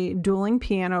a dueling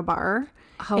piano bar.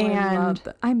 Oh,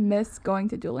 I miss going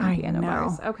to dueling piano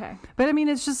bars. Okay. But I mean,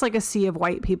 it's just like a sea of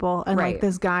white people. And like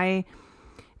this guy,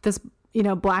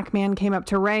 black man came up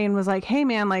to Ray and was like, "Hey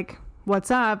man, like,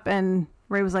 what's up?" And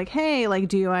Ray was like, "Hey, like,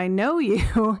 do I know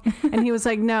you?" And he was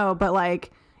like, "No, but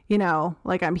like,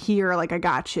 like, I'm here, like, I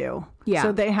got you." Yeah.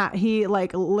 So he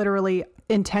like literally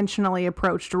intentionally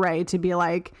approached Ray to be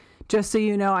like, "Just so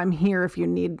you know, I'm here if you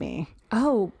need me."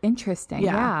 Oh, interesting.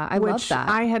 Yeah, I love that.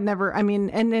 I had never,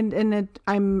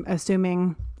 I'm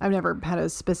assuming I've never had a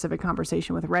specific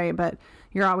conversation with Ray, but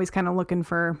you're always kind of looking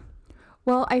for.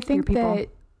 Well, I think that,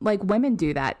 like, women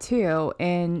do that too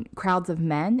in crowds of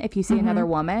men. If you see another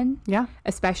woman,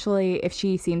 especially if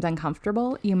she seems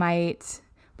uncomfortable, you might,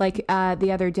 like,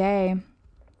 the other day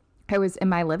I was in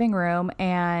my living room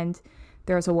and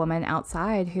there was a woman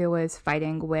outside who was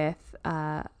fighting with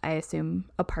I assume,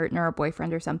 a partner, a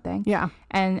boyfriend or something. Yeah.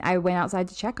 And I went outside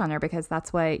to check on her because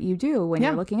that's what you do when Yeah.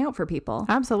 you're looking out for people.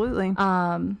 Absolutely.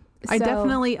 I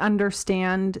definitely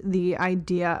understand the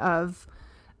idea of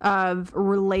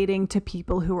relating to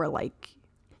people who are like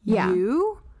Yeah.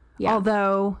 you. Yeah.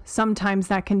 Although sometimes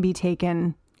that can be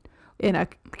taken in a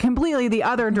completely the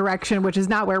other direction, which is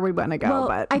not where we want to go. Well,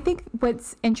 But I think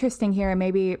what's interesting here, and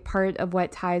maybe part of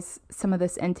what ties some of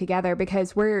this in together,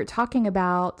 because we're talking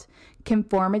about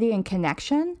conformity and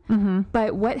connection,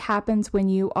 but what happens when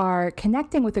you are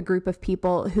connecting with a group of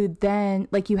people who then,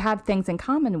 like, you have things in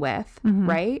common with,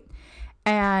 right?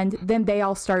 And then they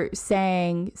all start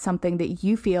saying something that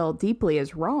you feel deeply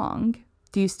is wrong.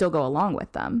 Do you still go along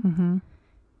with them?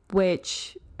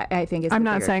 Which I think is I'm the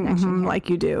not bigger saying connection here. like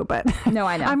you do, but No,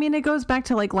 I know. I mean, it goes back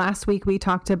to like last week we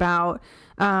talked about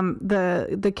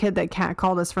the kid that Kat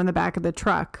called us from the back of the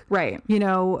truck. Right. You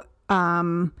know,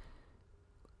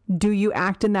 do you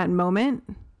act in that moment?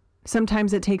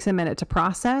 Sometimes it takes a minute to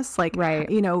process, like, Right.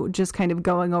 you know, just kind of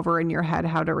going over in your head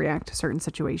how to react to certain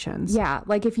situations. Yeah,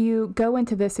 like if you go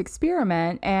into this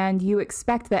experiment and you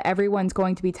expect that everyone's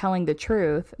going to be telling the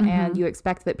truth and you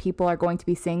expect that people are going to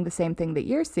be seeing the same thing that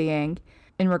you're seeing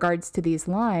in regards to these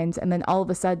lines, and then all of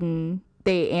a sudden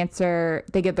they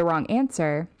give the wrong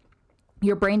answer,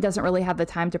 your brain doesn't really have the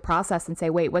time to process and say,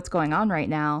 wait, what's going on right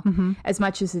now? As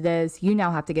much as it is, you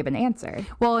now have to give an answer.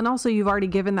 Well, and also you've already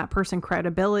given that person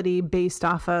credibility based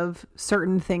off of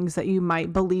certain things that you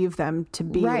might believe them to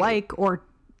be Right. like, or,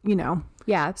 you know.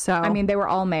 Yeah. So- I mean, they were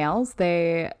all males.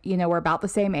 They, were about the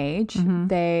same age.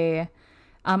 They,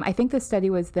 I think the study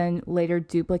was then later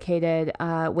duplicated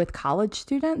with college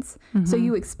students. So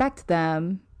you expect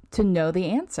them to know the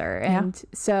answer. And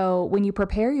so when you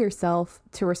prepare yourself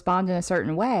to respond in a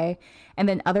certain way and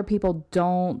then other people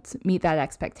don't meet that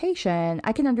expectation,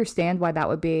 I can understand why that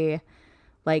would be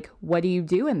like, what do you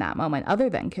do in that moment other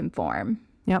than conform?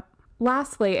 Yep.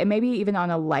 Lastly, and maybe even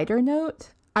on a lighter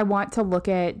note, I want to look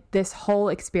at this whole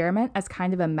experiment as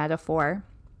kind of a metaphor.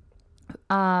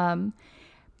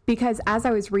 Because as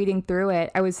I was reading through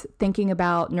it, I was thinking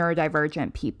about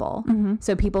neurodivergent people.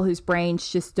 So people whose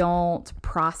brains just don't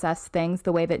process things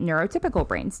the way that neurotypical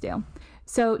brains do.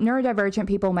 So neurodivergent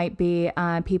people might be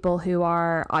people who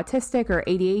are autistic or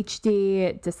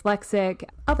ADHD, dyslexic,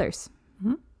 others.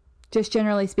 Just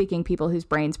generally speaking, people whose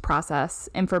brains process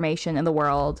information in the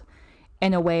world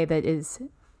in a way that is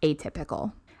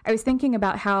atypical. I was thinking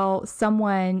about how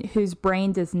someone whose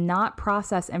brain does not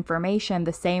process information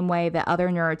the same way that other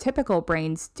neurotypical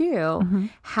brains do,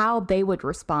 how they would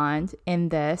respond in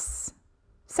this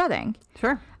setting.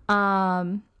 Sure.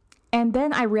 And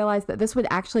then I realized that this would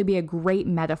actually be a great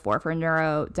metaphor for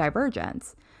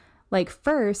neurodivergence. Like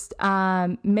first,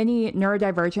 many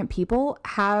neurodivergent people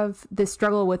have this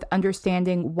struggle with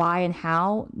understanding why and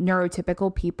how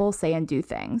neurotypical people say and do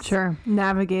things. Sure.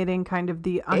 Navigating kind of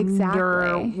the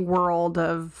underworld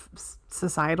of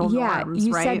societal norms,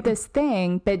 you right? said this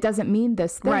thing, but it doesn't mean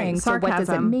this thing. Right, So what does it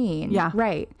sarcasm. mean? Yeah.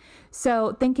 Right.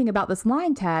 So thinking about this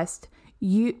line test,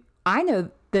 I know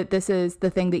that this is the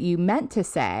thing that you meant to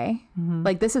say,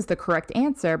 like this is the correct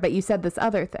answer, but you said this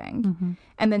other thing.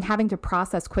 And then having to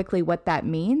process quickly what that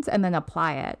means and then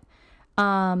apply it.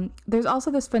 There's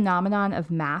also this phenomenon of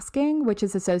masking, which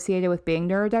is associated with being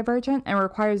neurodivergent and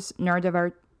requires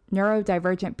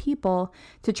neurodivergent people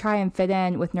to try and fit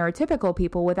in with neurotypical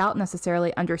people without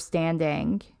necessarily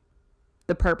understanding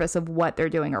the purpose of what they're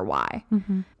doing or why.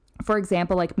 For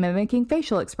example, like mimicking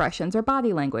facial expressions or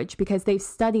body language because they've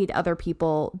studied other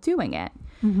people doing it.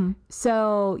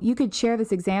 So you could share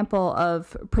this example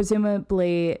of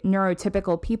presumably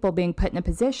neurotypical people being put in a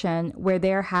position where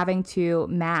they're having to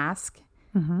mask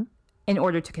in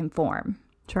order to conform.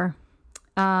 Sure.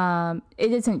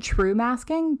 It isn't true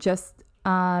masking, just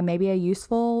maybe a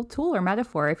useful tool or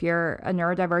metaphor if you're a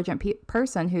neurodivergent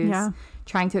person who's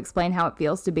trying to explain how it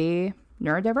feels to be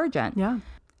neurodivergent. Yeah.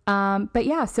 But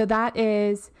yeah, so that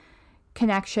is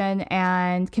connection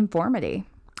and conformity.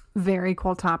 Very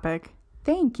cool topic.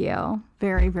 Thank you.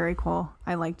 Very, very cool.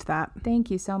 I liked that.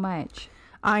 Thank you so much.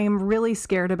 I am really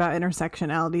scared about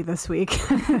intersectionality this week.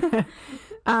 Scared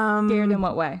in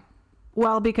what way?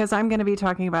 Well, because I'm going to be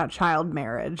talking about child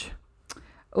marriage.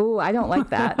 Oh, I don't like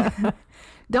that.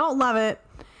 Don't love it.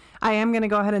 I am going to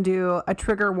go ahead and do a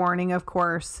trigger warning, of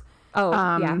course. Oh,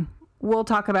 yeah. We'll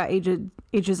talk about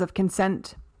ages of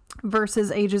consent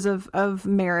versus ages of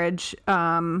marriage.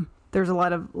 There's a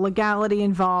lot of legality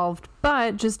involved,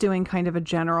 but just doing kind of a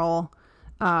general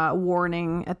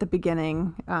warning at the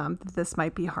beginning that this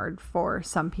might be hard for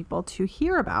some people to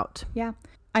hear about. Yeah.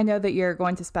 I know that you're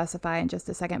going to specify in just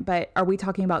a second, but are we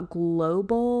talking about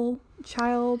global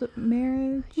child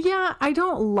marriage? Yeah, I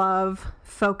don't love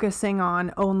focusing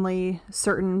on only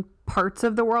certain parts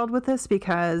of the world with this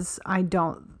because I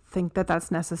don't think that that's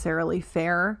necessarily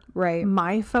fair. Right.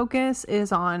 My focus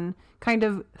is on kind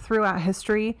of throughout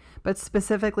history, but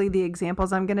specifically the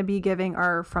examples I'm going to be giving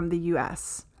are from the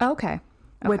US. Okay.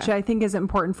 Which I think is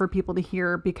important for people to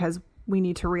hear because we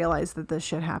need to realize that this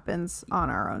shit happens on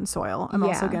our own soil. I'm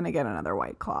also going to get another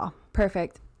White Claw.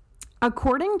 Perfect.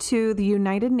 According to the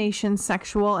United Nations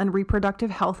Sexual and Reproductive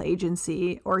Health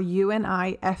Agency, or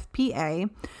UNIFPA,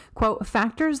 quote,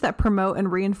 factors that promote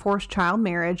and reinforce child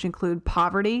marriage include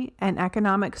poverty and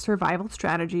economic survival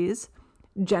strategies,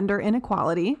 gender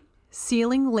inequality,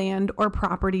 sealing land or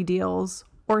property deals,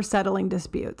 or settling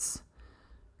disputes,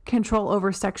 control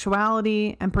over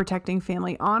sexuality and protecting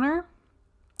family honor,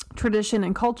 tradition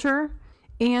and culture,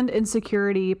 and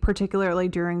insecurity, particularly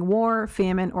during war,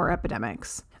 famine, or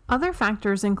epidemics. Other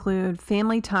factors include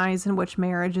family ties in which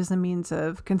marriage is a means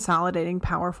of consolidating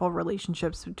powerful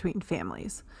relationships between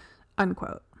families,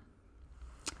 unquote.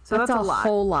 So that's a lot.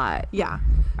 Whole lot. Yeah.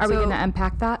 Are we going to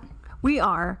unpack that? We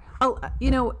are. Oh,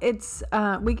 you know, it's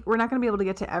we're not going to be able to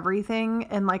get to everything,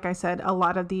 and like I said, a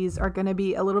lot of these are going to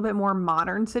be a little bit more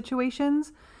modern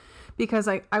situations because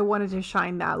I wanted to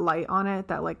shine that light on it.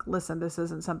 That like, listen, this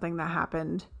isn't something that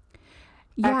happened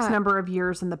X number of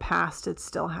years in the past. It's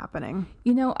still happening.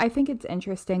 You know, I think it's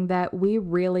interesting that we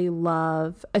really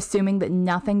love assuming that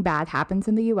nothing bad happens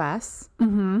in the U.S.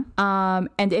 Mm-hmm.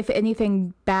 And if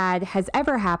anything bad has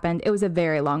ever happened, it was a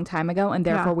very long time ago, and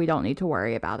therefore we don't need to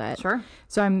worry about it. Sure.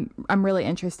 So I'm really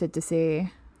interested to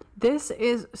see. This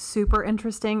is super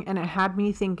interesting, and it had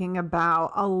me thinking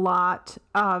about a lot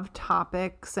of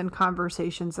topics and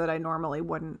conversations that I normally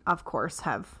wouldn't, of course,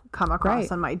 have come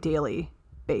across on my daily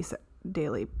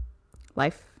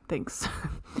Life. things.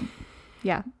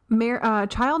 Yeah.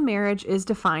 Child marriage is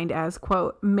defined as,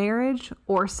 quote, marriage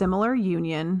or similar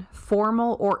union,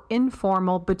 formal or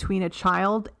informal, between a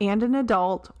child and an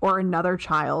adult or another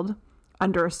child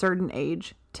under a certain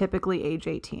age, typically age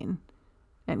 18,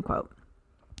 end quote.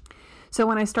 So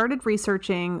when I started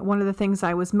researching, one of the things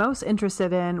I was most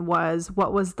interested in was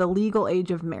what was the legal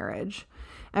age of marriage.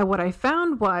 And what I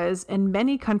found was in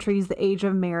many countries, the age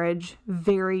of marriage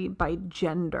vary by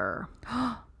gender,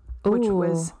 which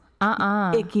was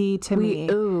icky to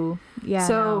me. Ooh. Yeah.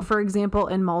 So, for example,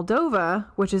 in Moldova,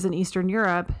 which is in Eastern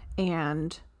Europe,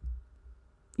 and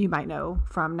you might know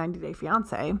from 90 Day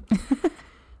Fiance,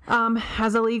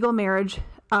 has a legal marriage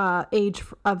age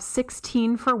of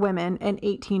 16 for women and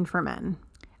 18 for men.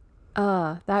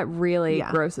 That really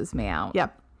grosses me out.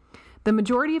 Yep. The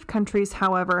majority of countries,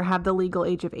 however, have the legal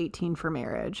age of 18 for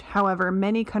marriage. However,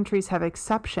 many countries have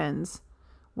exceptions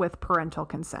with parental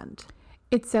consent.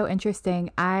 It's so interesting.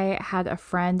 I had a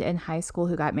friend in high school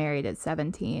who got married at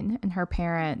 17, and her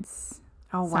parents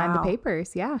signed the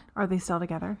papers. Yeah. Are they still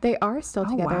together? They are still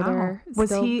together. Wow. They're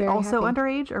Was still he very also happy.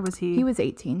 underage, or was he? He was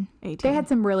 18. 18. They had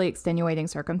some really extenuating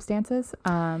circumstances.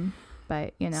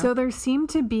 But you know. So there seem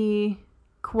to be,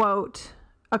 quote,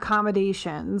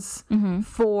 accommodations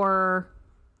for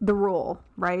the rule,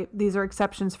 right? These are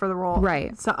exceptions for the rule.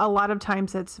 Right. So a lot of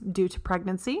times it's due to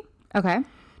pregnancy. Okay.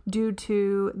 Due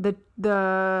to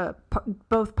the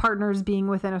both partners being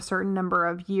within a certain number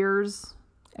of years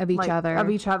Of each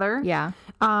other. Yeah.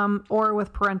 Or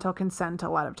with parental consent a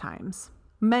lot of times.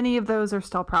 Many of those are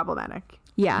still problematic.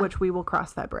 Yeah. Which we will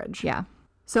cross that bridge. Yeah.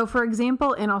 So, for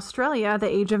example, in Australia, the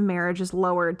age of marriage is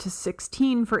lowered to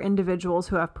 16 for individuals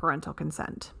who have parental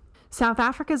consent. South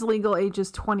Africa's legal age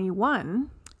is 21.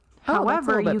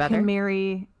 However, you can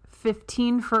marry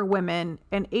 15 for women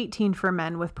and 18 for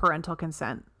men with parental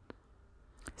consent.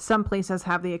 Some places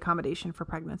have the accommodation for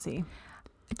pregnancy.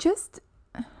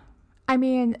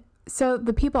 So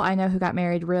the people I know who got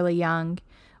married really young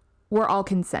were all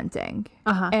consenting.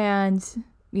 And,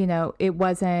 you know, it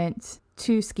wasn't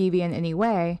too skeevy in any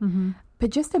way. But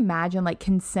just imagine like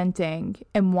consenting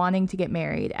and wanting to get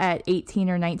married at 18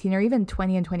 or 19 or even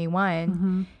 20 and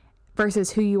 21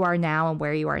 versus who you are now and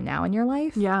where you are now in your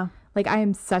life. Yeah. Like I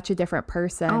am such a different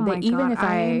person. Oh my that even God, if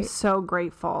I am so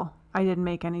grateful I didn't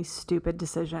make any stupid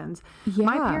decisions. Yeah.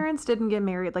 My parents didn't get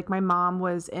married. Like my mom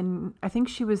was I think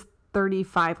she was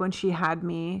 35 when she had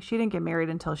me. She didn't get married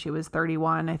until she was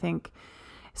 31, I think.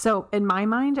 So in my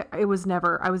mind, I was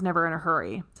never in a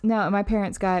hurry. No, my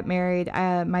parents got married.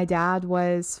 My dad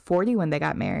was 40 when they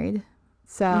got married.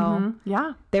 So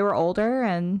yeah, they were older.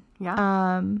 And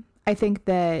yeah, I think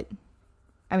that,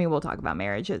 I mean, we'll talk about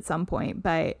marriage at some point,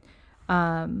 but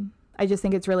I just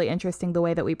think it's really interesting the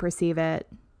way that we perceive it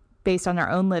based on our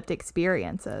own lived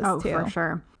experiences Oh, too. for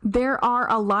sure. There are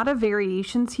a lot of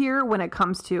variations here when it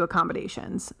comes to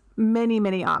accommodations. Many,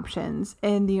 many options.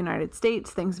 In the United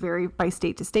States, things vary by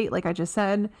state to state, like I just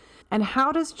said. And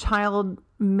how does child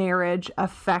marriage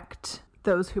affect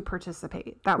those who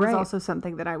participate? That was Right. also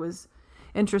something that I was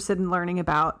interested in learning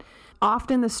about.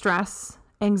 Often the stress,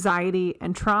 anxiety,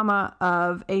 and trauma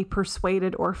of a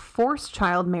persuaded or forced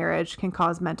child marriage can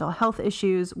cause mental health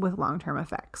issues with long-term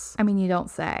effects. I mean, you don't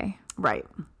say. Right.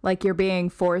 Like you're being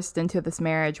forced into this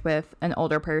marriage with an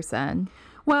older person.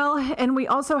 Well, and we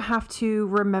also have to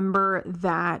remember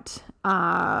that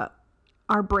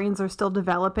our brains are still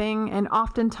developing, and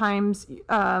oftentimes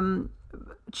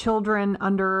children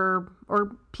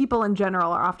or people in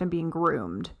general are often being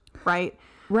groomed, right?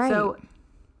 Right. So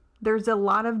there's a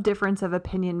lot of difference of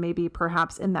opinion maybe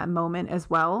perhaps in that moment as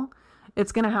well.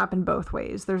 It's going to happen both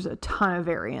ways. There's a ton of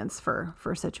variance for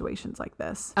situations like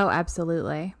this. Oh,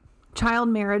 absolutely. Child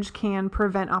marriage can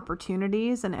prevent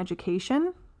opportunities and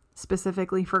education,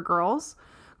 specifically for girls.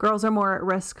 Girls are more at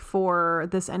risk for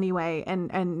this anyway,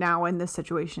 and now in this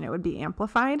situation, it would be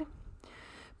amplified.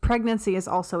 Pregnancy is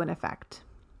also in effect.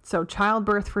 So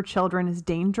childbirth for children is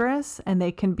dangerous, and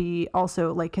they can be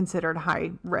also like considered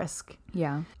high risk.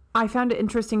 Yeah. I found it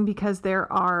interesting because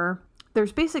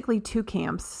there's basically two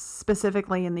camps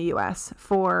specifically in the U.S.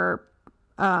 for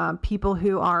people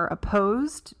who are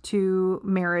opposed to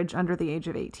marriage under the age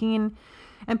of 18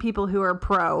 and people who are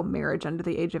pro marriage under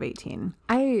the age of 18.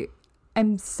 I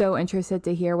am so interested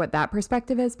to hear what that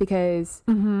perspective is because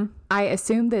I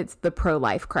assume that it's the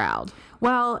pro-life crowd.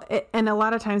 Well, and a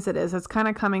lot of times it is. It's kind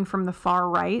of coming from the far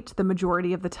right the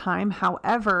majority of the time.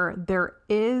 However, there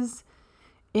is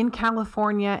in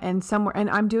California and somewhere, and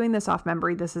I'm doing this off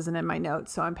memory. This isn't in my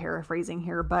notes, so I'm paraphrasing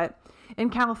here. But in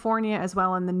California as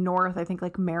well in the north, I think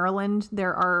like Maryland,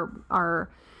 there are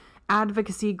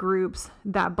advocacy groups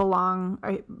that belong,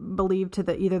 I believe,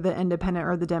 to either the Independent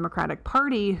or the Democratic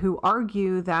Party who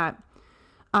argue that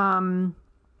the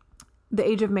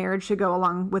age of marriage should go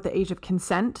along with the age of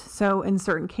consent. So in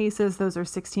certain cases, those are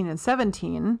 16 and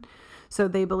 17. So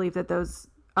they believe that those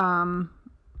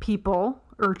people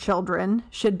or children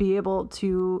should be able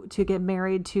to get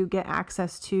married, to get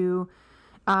access to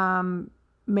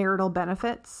marital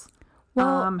benefits,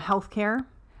 healthcare.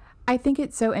 I think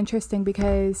it's so interesting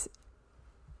because,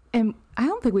 and I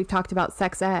don't think we've talked about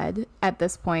sex ed at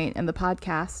this point in the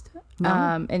podcast,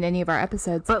 in any of our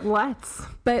episodes. But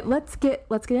let's get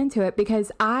into it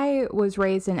because I was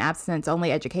raised in abstinence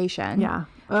only education. Yeah.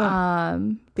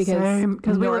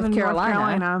 Because we live in North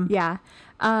Carolina. Yeah.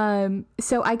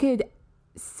 So I could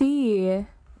see.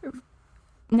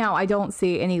 Now, I don't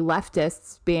see any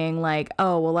leftists being like,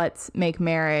 oh, well, let's make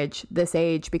marriage this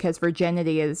age because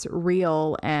virginity is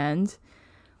real and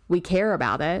we care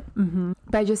about it. Mm-hmm.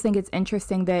 But I just think it's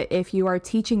interesting that if you are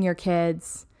teaching your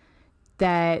kids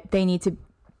that they need to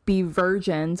be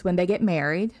virgins when they get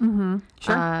married. Mm-hmm.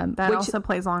 Sure. That which also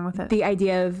plays along with it. The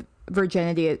idea of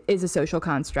virginity is a social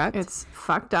construct. It's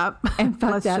fucked up. And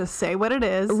fucked Let's up. just say what it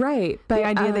is. Right. But the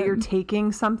idea that you're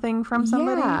taking something from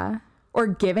somebody. Yeah. Or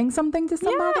giving something to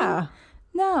somebody. Yeah.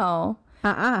 No.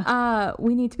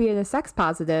 We need to be in a sex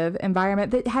positive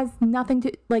environment that has nothing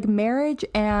to, like, marriage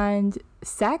and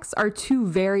sex are two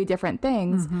very different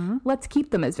things. Mm-hmm. Let's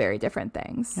keep them as very different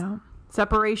things. Yeah.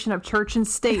 Separation of church and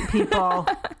state, people.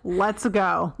 Let's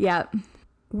go. Yeah.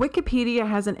 Wikipedia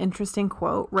has an interesting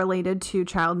quote related to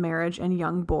child marriage and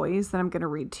young boys that I'm going to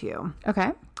read to you.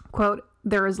 Okay. Quote,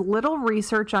 "There is little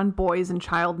research on boys and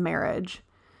child marriage,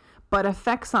 but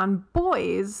effects on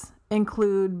boys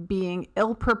include being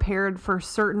ill-prepared for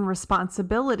certain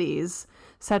responsibilities,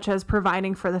 such as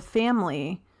providing for the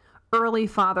family, early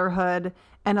fatherhood,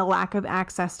 and a lack of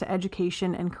access to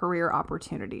education and career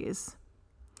opportunities."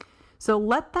 So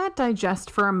let that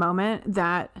digest for a moment,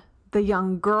 that the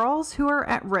young girls who are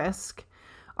at risk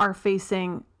are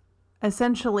facing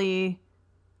essentially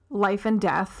life and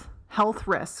death, health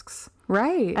risks.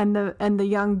 Right. And the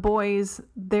young boys,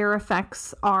 their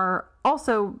effects are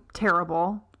also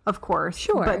terrible, of course.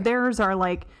 Sure. But theirs are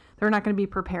like, they're not going to be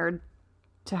prepared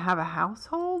to have a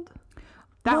household.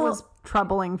 That was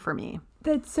troubling for me.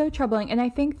 That's so troubling. And I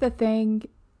think the thing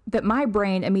that my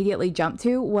brain immediately jumped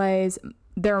to was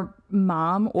their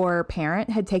mom or parent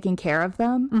had taken care of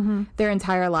them their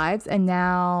entire lives. And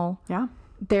now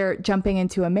they're jumping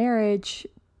into a marriage.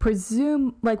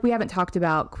 Like, we haven't talked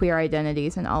about queer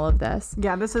identities and all of this.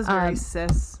 Yeah, this is very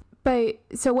cis. But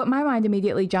so what my mind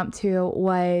immediately jumped to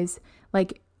was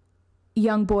like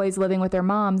young boys living with their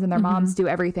moms and their moms do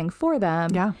everything for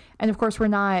them. Yeah. And of course, we're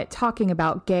not talking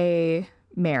about gay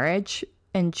marriage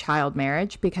and child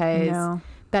marriage because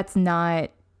that's not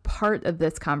part of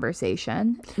this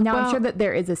conversation. Now, I'm Well- sure that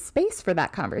there is a space for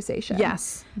that conversation.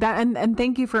 Yes. That and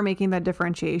thank you for making that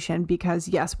differentiation, because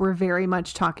yes, we're very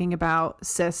much talking about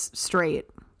cis straight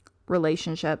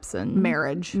Relationships and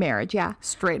marriage. Marriage, yeah.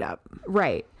 Straight up.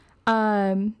 Right.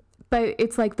 But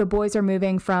it's like the boys are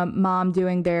moving from mom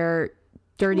doing their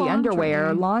dirty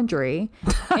underwear, laundry,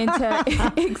 into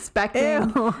expecting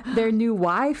Ew. their new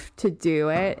wife to do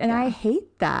it. And I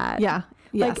hate that. Yeah.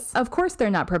 Like, Yes. of course they're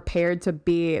not prepared to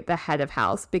be the head of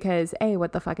house because A,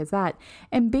 what the fuck is that?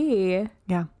 And B,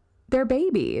 Yeah. they're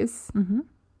babies.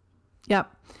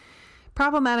 Yep.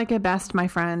 Problematic at best, my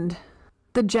friend.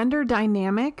 The gender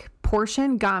dynamic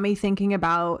portion got me thinking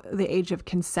about the age of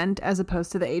consent as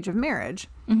opposed to the age of marriage.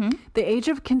 The age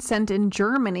of consent in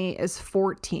Germany is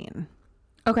 14.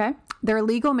 Okay. Their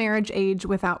legal marriage age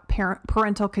without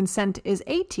parental consent is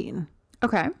 18.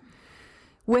 Okay.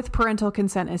 With parental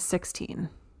consent is 16.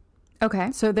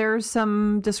 Okay. So there's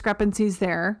some discrepancies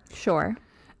there. Sure.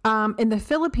 In the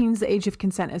Philippines, the age of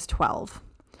consent is 12.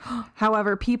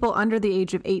 However, people under the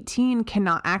age of 18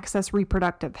 cannot access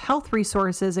reproductive health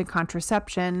resources and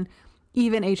contraception,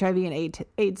 even HIV and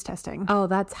AIDS testing, Oh,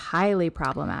 that's highly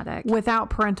problematic.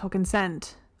 without parental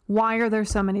consent. Why are there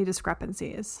so many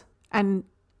discrepancies? And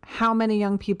how many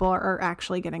young people are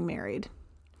actually getting married?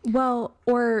 Well,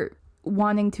 or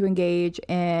wanting to engage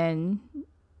in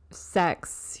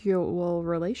sexual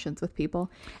relations with people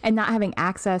and not having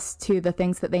access to the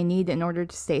things that they need in order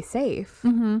to stay safe.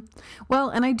 Well,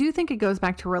 and I do think it goes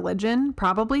back to religion,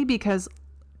 probably because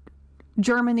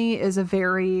Germany is a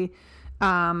very,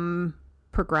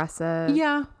 Progressive.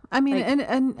 yeah, I mean, Like-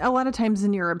 and a lot of times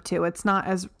in Europe too, it's not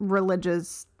as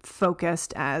religious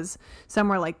focused as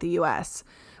somewhere like the US,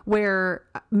 where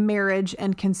marriage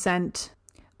and consent,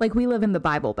 Like we live in the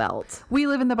Bible Belt. we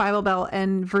live in the Bible Belt,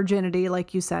 and virginity,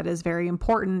 like you said, is very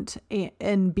important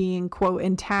in being, quote,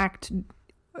 intact,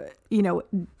 you know,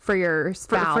 For your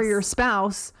spouse. for your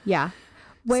spouse. Yeah.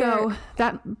 So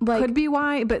that like- could be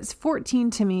why, but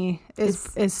 14 to me is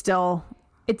still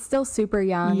It's still super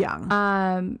young.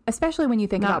 Young. Especially when you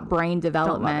think Not- about brain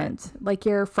development. Like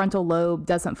your frontal lobe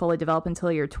doesn't fully develop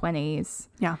until your 20s.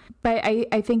 yeah. But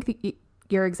I think that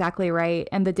you're exactly right.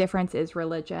 And the difference is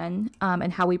religion,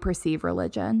 and how we perceive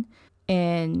religion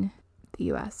in the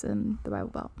U.S. and the Bible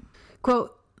Belt.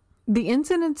 Quote, the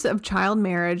incidence of child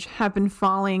marriage have been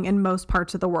falling in most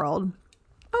parts of the world.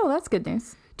 Oh, that's good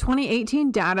news.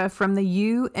 2018 data from the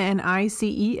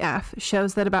UNICEF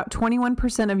shows that about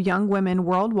 21% of young women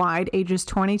worldwide ages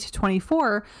 20 to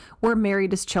 24 were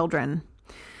married as children.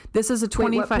 This is a Wait,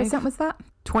 25 what percent was that?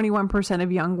 21%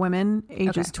 of young women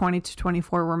ages Okay. 20 to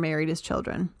 24 were married as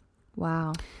children.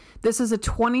 Wow. This is a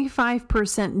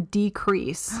 25%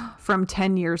 decrease from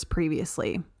 10 years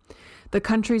previously. The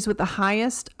countries with the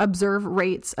highest observed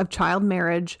rates of child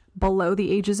marriage below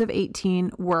the ages of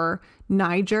 18 were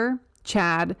Niger,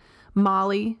 Chad,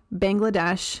 Mali,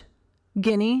 Bangladesh,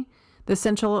 Guinea, the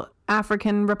Central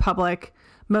African Republic,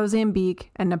 Mozambique,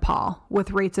 and Nepal,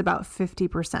 with rates about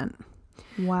 50%.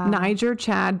 Wow. Niger,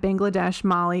 Chad, Bangladesh,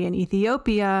 Mali, and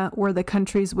Ethiopia were the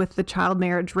countries with the child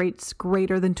marriage rates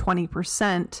greater than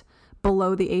 20%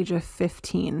 below the age of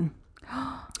 15.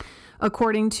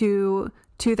 According to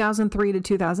 2003 to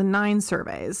 2009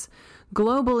 surveys,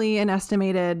 globally, an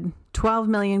estimated 12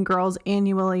 million girls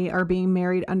annually are being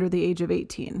married under the age of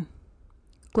 18.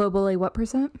 Globally, what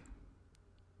percent?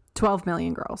 12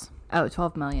 million girls. Oh,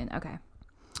 12 million. Okay.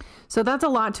 So that's a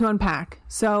lot to unpack.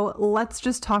 So let's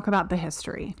just talk about the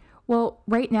history. Well,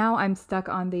 right now I'm stuck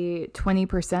on the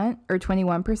 20% or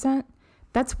 21%.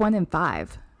 That's 1 in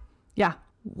 5. Yeah,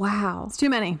 Wow. it's too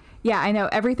many. Yeah, I know.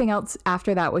 Everything else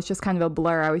after that was just kind of a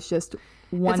blur. I was just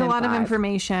 1 It's in a lot 5. of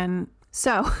information.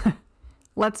 So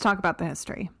let's talk about the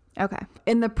history. Okay.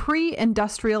 In the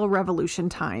pre-industrial revolution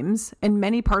times, in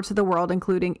many parts of the world,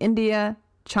 including India,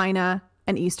 China,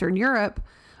 and Eastern Europe,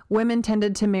 women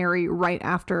tended to marry right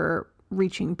after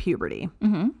reaching puberty,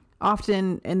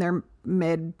 often in their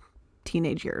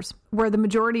mid-teenage years. Where the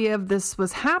majority of this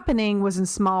was happening was in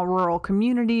small rural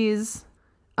communities.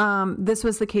 This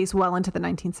was the case well into the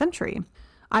 19th century.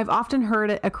 I've often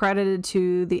heard it accredited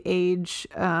to the age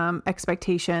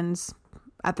expectations.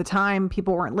 At the time,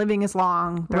 people weren't living as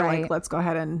long. They're Right. like, let's go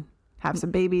ahead and have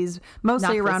some babies,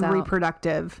 mostly Knock this around out.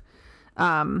 reproductive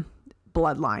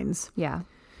bloodlines. Yeah.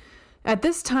 At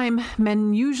this time,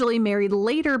 men usually married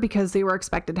later because they were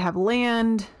expected to have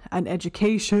land, an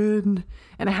education,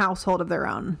 and a household of their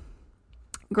own.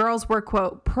 Girls were,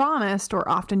 quote, promised or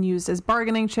often used as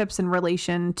bargaining chips in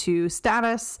relation to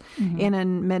status. And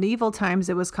in medieval times,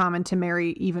 it was common to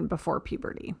marry even before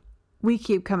puberty. We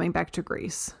keep coming back to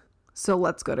Greece. So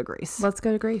let's go to Greece. Let's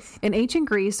go to Greece. In ancient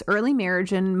Greece, early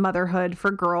marriage and motherhood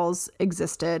for girls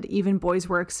existed. Even boys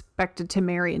were expected to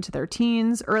marry into their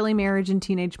teens. Early marriage and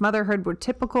teenage motherhood were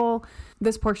typical.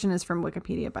 This portion is from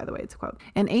Wikipedia, by the way. It's a quote.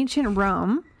 In ancient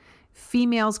Rome,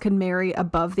 females could marry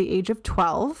above the age of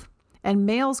 12, and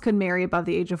males could marry above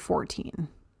the age of 14.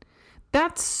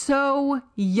 That's so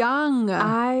young.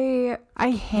 I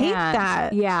hate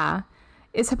that. Yeah.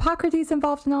 Is Hippocrates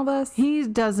involved in all this? He's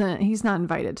not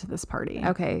invited to this party.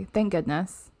 Okay, thank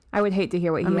goodness. I would hate to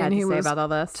hear what he had to say about all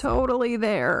this. Totally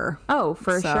there. Oh,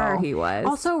 for sure he was.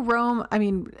 Also, Rome, I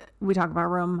mean, we talk about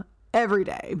Rome every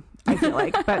day, I feel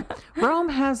like, but Rome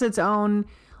has its own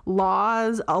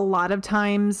laws. A lot of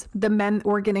times the men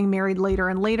were getting married later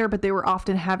and later, but they were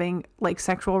often having like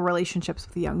sexual relationships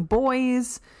with young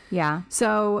boys. Yeah.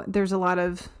 So there's a lot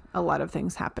of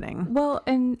things happening. Well,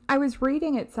 and I was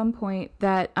reading at some point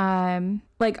that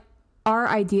like our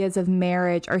ideas of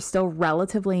marriage are still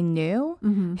relatively new.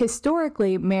 Mm-hmm.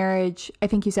 Historically, marriage, I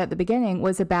think you said at the beginning,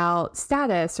 was about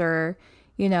status or,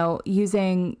 you know,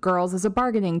 using girls as a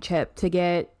bargaining chip to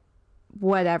get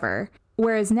whatever.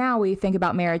 Whereas now we think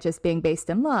about marriage as being based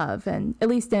in love, and at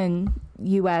least in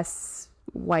U.S.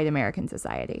 white American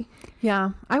society.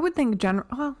 Yeah, I would think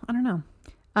well, I don't know.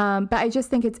 But I just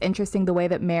think it's interesting the way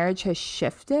that marriage has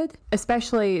shifted,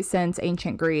 especially since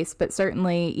ancient Greece, but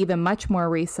certainly even much more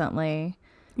recently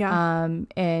in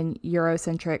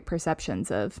Eurocentric perceptions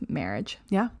of marriage.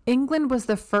 Yeah. England was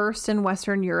the first in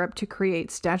Western Europe to create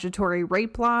statutory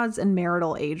rape laws and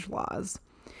marital age laws.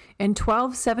 In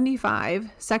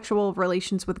 1275, sexual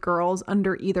relations with girls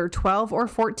under either 12 or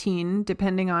 14,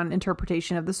 depending on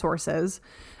interpretation of the sources,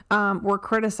 were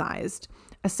criticized.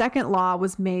 A second law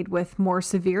was made with more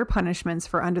severe punishments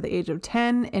for under the age of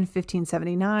 10 in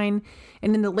 1579.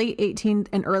 And in the late 18th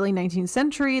and early 19th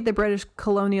century, the British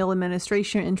colonial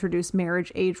administration introduced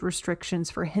marriage age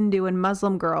restrictions for Hindu and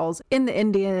Muslim girls in the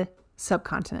Indian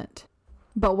subcontinent.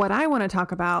 But what I want to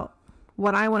talk about,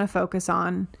 what I want to focus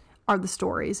on, are the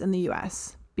stories in the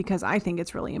U.S. because I think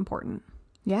it's really important.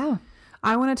 Yeah.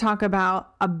 I want to talk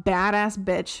about a badass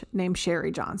bitch named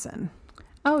Sherry Johnson.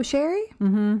 Oh, Sherry?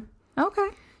 Mm-hmm. Okay.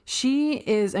 She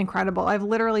is incredible. I've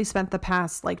literally spent the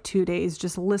past 2 days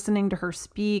just listening to her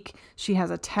speak. She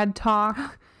has a TED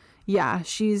Talk. Yeah,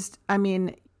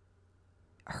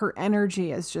 her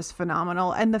energy is just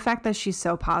phenomenal. And the fact that she's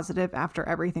so positive after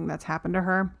everything that's happened to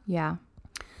her. Yeah.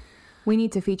 We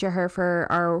need to feature her for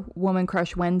our Woman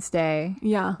Crush Wednesday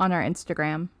on our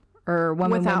Instagram. Or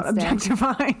Woman Without Wednesday.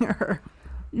 objectifying her.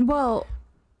 Well,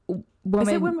 Is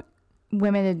it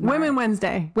Women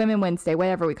Wednesday. Women Wednesday,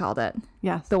 whatever we called it.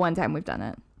 Yes. The one time we've done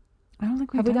it. I don't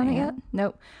think Have we done it yet?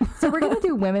 Nope. So we're going to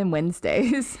do Women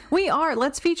Wednesdays. We are.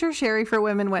 Let's feature Sherry for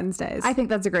Women Wednesdays. I think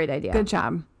that's a great idea. Good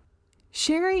job.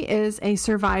 Sherry is a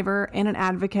survivor and an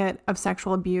advocate of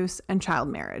sexual abuse and child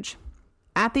marriage.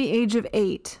 At the age of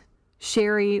 8,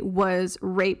 Sherry was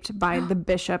raped by the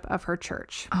bishop of her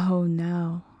church. Oh,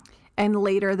 no. And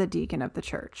later the deacon of the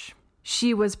church.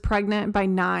 She was pregnant by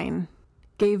 9,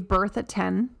 gave birth at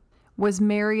 10, was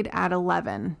married at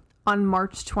 11 on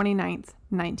March 29th,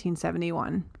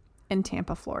 1971 in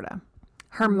Tampa, Florida.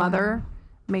 Her mother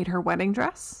made her wedding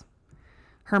dress.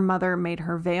 Her mother made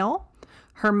her veil.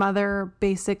 Her mother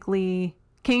basically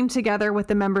came together with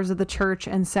the members of the church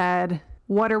and said,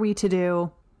 what are we to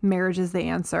do? Marriage is the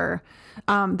answer.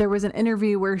 There was an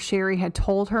interview where Sherry had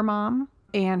told her mom,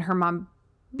 and her mom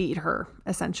beat her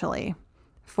essentially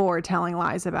for telling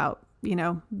lies about,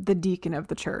 the deacon of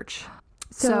the church.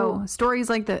 So stories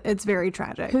like that, it's very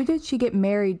tragic. Who did she get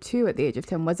married to at the age of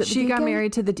 10? Was it the She deacon? got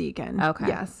married to the deacon. Okay.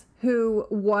 Yes. Who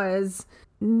was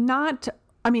not,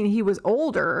 he was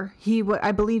older.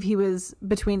 I believe he was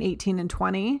between 18 and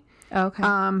 20. Okay.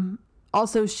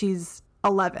 Also, she's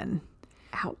 11.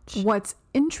 Ouch. What's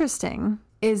interesting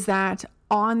is that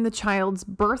on the child's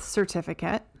birth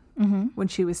certificate, when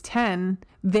she was 10,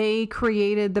 they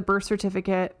created the birth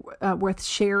certificate with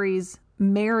Sherry's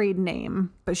married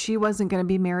name, but she wasn't going to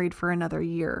be married for another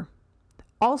year.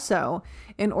 Also,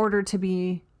 in order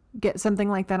to get something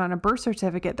like that on a birth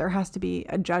certificate, there has to be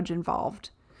a judge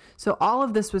involved. So all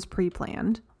of this was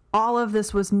pre-planned. All of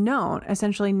this was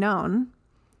essentially known,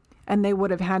 and they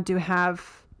would have had to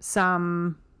have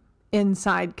some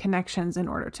inside connections in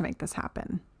order to make this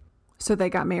happen. So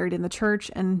they got married in the church,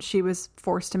 and she was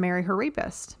forced to marry her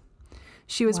rapist.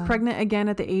 She was pregnant again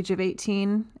at the age of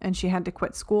 18, and she had to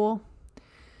quit school.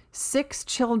 6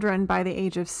 children by the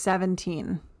age of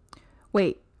 17.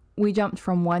 Wait, we jumped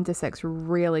from 1 to 6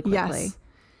 really quickly. Yes.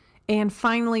 And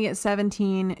finally at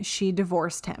 17, she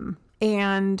divorced him.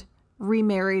 And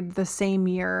remarried the same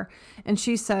year. And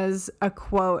she says a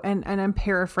quote, and I'm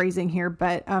paraphrasing here,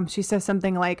 but she says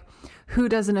something like, "Who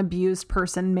does an abused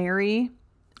person marry?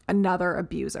 Another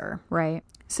abuser." Right.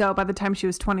 So by the time she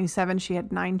was 27, she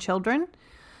had 9 children.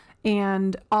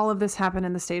 And all of this happened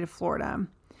in the state of Florida.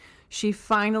 She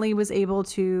finally was able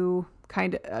to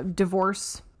kind of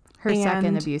divorce Her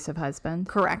second abusive husband.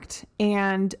 Correct.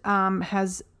 And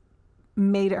has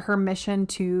made it her mission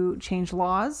to change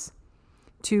laws,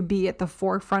 to be at the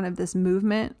forefront of this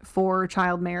movement for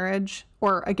child marriage,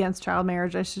 or against child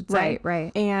marriage, I should say. Right,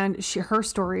 right. And her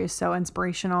story is so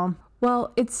inspirational.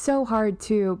 Well, it's so hard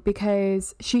too,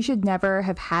 because she should never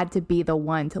have had to be the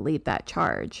one to lead that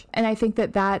charge. And I think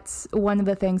that that's one of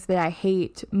the things that I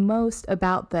hate most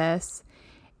about this,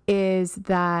 is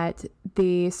that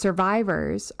the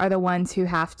survivors are the ones who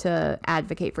have to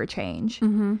advocate for change.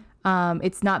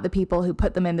 It's not the people who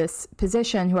put them in this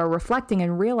position who are reflecting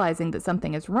and realizing that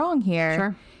something is wrong here.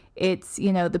 Sure. It's,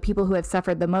 the people who have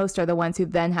suffered the most are the ones who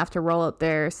then have to roll up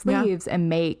their sleeves and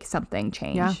make something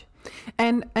change. Yeah.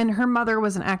 And her mother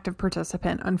was an active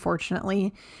participant,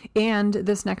 unfortunately. And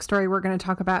this next story we're going to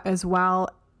talk about as well,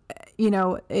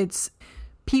 it's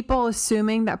people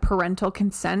assuming that parental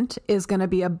consent is going to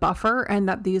be a buffer and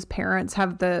that these parents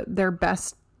have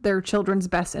their children's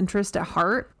best interest at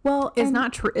heart. Well,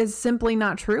 is simply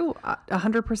not true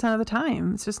 100% of the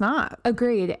time. It's just not.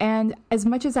 Agreed. And as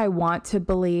much as I want to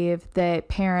believe that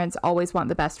parents always want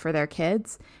the best for their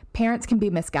kids, parents can be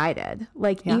misguided.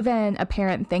 Even a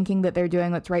parent thinking that they're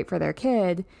doing what's right for their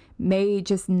kid may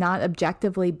just not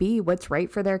objectively be what's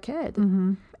right for their kid.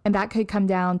 Mm-hmm. And that could come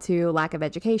down to lack of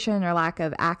education or lack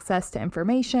of access to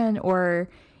information, or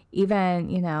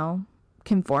even,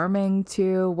 conforming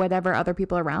to whatever other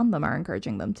people around them are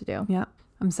encouraging them to do. Yeah.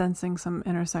 I'm sensing some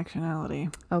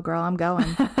intersectionality. Oh, girl, I'm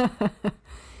going.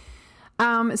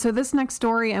 So this next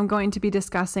story I'm going to be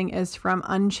discussing is from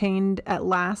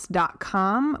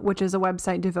UnchainedAtLast.com, which is a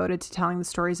website devoted to telling the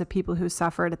stories of people who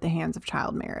suffered at the hands of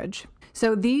child marriage.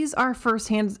 So these are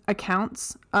firsthand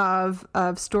accounts of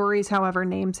stories. However,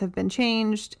 names have been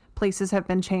changed, places have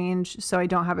been changed, so I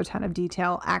don't have a ton of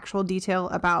actual detail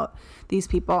about these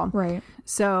people. Right.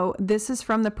 So this is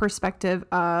from the perspective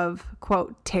of,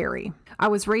 quote, Terry. "I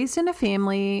was raised in a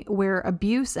family where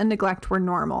abuse and neglect were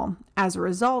normal. As a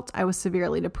result, I was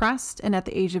severely depressed, and at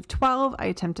the age of 12, I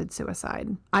attempted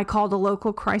suicide. I called a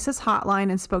local crisis hotline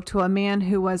and spoke to a man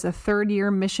who was a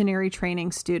third-year missionary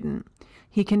training student.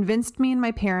 He convinced me and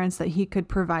my parents that he could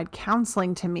provide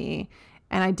counseling to me,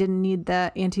 and I didn't need the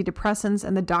antidepressants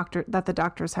and the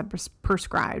doctors had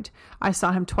prescribed. I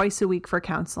saw him twice a week for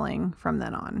counseling from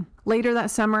then on. Later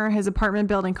that summer, his apartment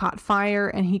building caught fire,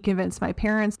 and he convinced my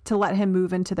parents to let him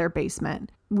move into their basement.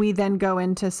 We then go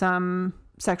into some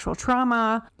sexual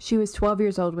trauma." She was 12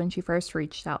 years old when she first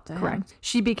reached out to him. Correct.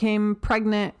 "She became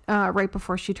pregnant right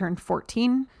before she turned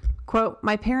 14. Quote,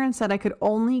 my parents said I could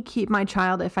only keep my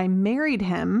child if I married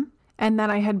him, and that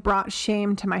I had brought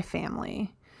shame to my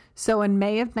family. So in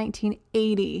May of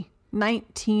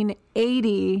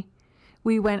 1980,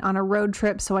 we went on a road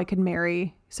trip so I could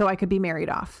be married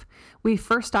off. We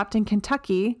first stopped in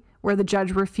Kentucky, where the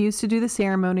judge refused to do the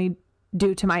ceremony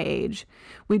due to my age.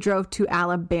 We drove to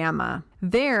Alabama.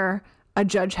 There, a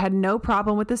judge had no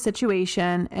problem with the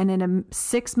situation, and in a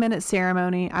 6-minute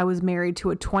ceremony, I was married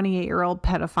to a 28-year-old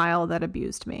pedophile that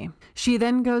abused me." She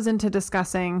then goes into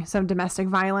discussing some domestic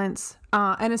violence,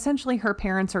 and essentially her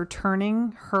parents are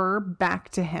turning her back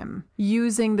to him,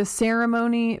 using the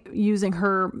ceremony, using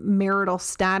her marital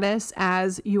status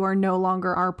as, "You are no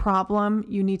longer our problem.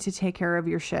 You need to take care of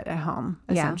your shit at home,"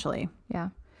 essentially. Yeah.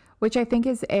 Which I think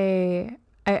is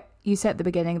you said at the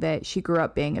beginning that she grew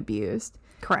up being abused.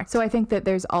 Correct. So I think that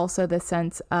there's also the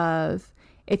sense of,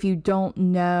 if you don't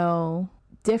know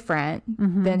different,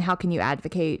 then how can you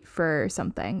advocate for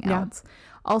something else?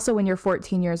 Also, when you're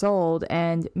 14 years old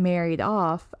and married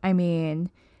off,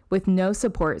 with no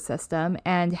support system,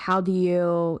 and how do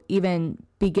you even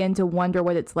begin to wonder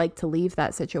what it's like to leave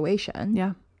that situation?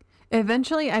 Yeah.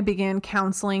 "Eventually, I began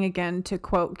counseling again to,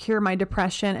 quote, cure my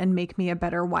depression and make me a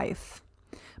better wife.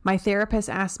 My therapist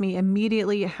asked me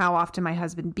immediately how often my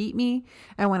husband beat me,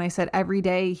 and when I said every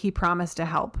day, he promised to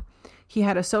help. He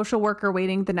had a social worker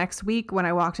waiting the next week when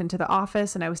I walked into the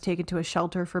office, and I was taken to a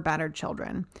shelter for battered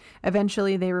children.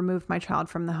 Eventually, they removed my child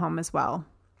from the home as well."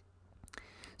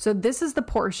 So this is the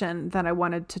portion that I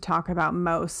wanted to talk about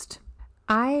most.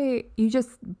 You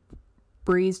just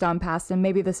breezed on past, and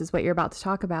maybe this is what you're about to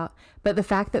talk about, but the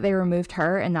fact that they removed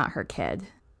her and not her kid.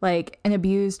 Like an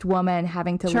abused woman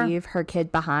having to leave her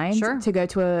kid behind to go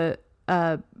to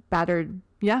a battered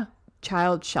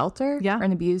child shelter or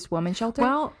an abused woman shelter.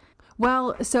 Well,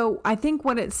 Well, so I think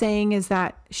what it's saying is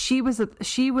that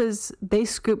they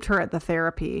scooped her at the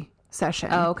therapy session.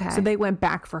 Oh, okay. So they went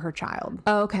back for her child.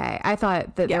 Okay. I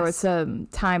thought that there Yes. was some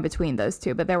time between those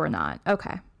two, but there were not.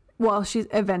 Okay. Well, she's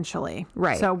eventually.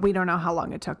 Right. So we don't know how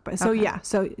long it took, but so Okay. yeah,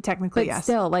 so technically But yes.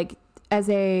 still, like, as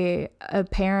a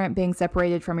parent being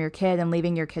separated from your kid and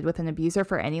leaving your kid with an abuser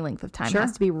for any length of time Sure.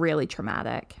 has to be really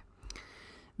traumatic.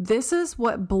 This is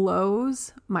what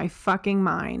blows my fucking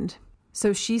mind.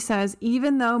 So she says,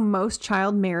 even though most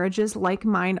child marriages like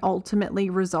mine ultimately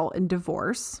result in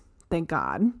divorce, thank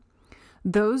God,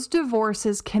 those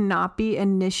divorces cannot be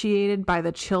initiated by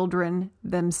the children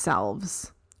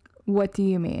themselves. What do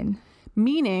you mean?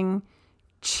 Meaning,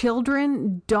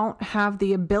 children don't have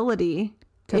the ability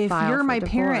To if file you're for my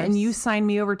parent and divorce. you sign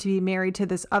me over to be married to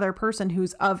this other person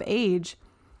who's of age,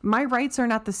 my rights are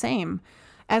not the same.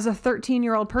 As a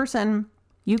 13-year-old person,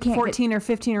 You can't 14 or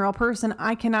 15-year-old person,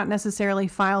 I cannot necessarily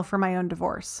file for my own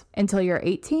divorce until you're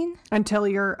 18? until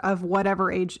you're of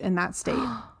whatever age in that state.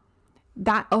 Is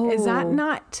that Oh.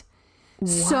 not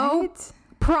so What?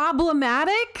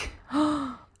 problematic?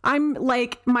 I'm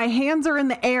like, my hands are in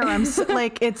the air. I'm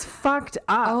like, it's fucked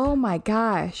up. Oh my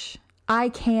gosh. I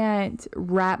can't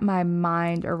wrap my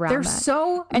mind around There's that.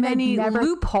 so And I'd many never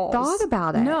loopholes. thought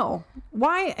about it. No.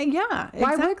 Why? Yeah,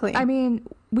 Why would- exactly. I mean,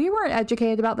 we weren't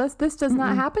educated about this. This does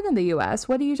not happen in the U.S.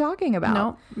 What are you talking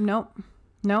about? No.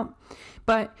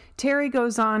 But Terry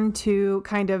goes on to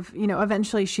kind of,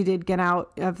 eventually she did get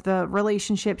out of the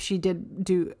relationship. She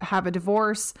did have a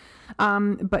divorce.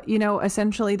 But,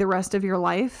 essentially the rest of your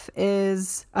life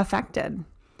is affected.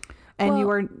 And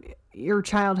Well- your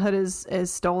childhood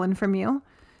is stolen from you.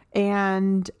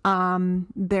 And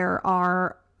there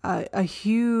are a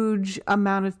huge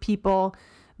amount of people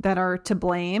that are to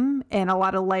blame and a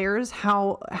lot of layers.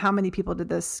 How many people did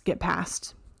this get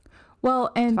past?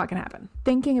 Well, and Fucking happen.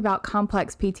 thinking about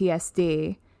complex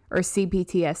PTSD or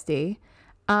CPTSD,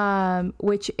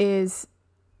 which is,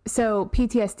 so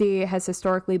PTSD has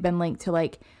historically been linked to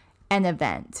like an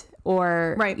event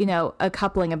or, Right. a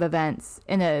coupling of events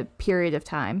in a period of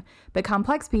time. But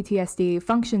complex PTSD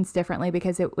functions differently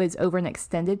because it was over an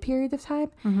extended period of time.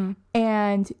 Mm-hmm.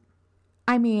 And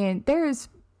I mean, there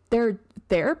are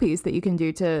therapies that you can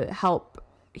do to help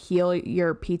heal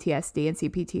your PTSD and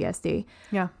CPTSD.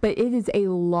 Yeah. But it is a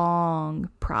long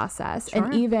process. Sure.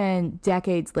 And even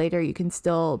decades later, you can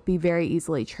still be very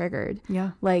easily triggered.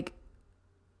 Yeah. Like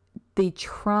the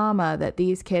trauma that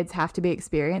these kids have to be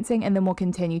experiencing and then will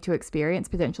continue to experience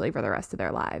potentially for the rest of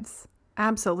their lives.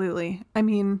 Absolutely. I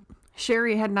mean,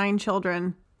 Sherry had 9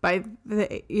 children by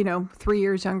 3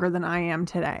 years younger than I am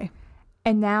today.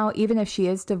 And now, even if she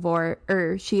is divorced,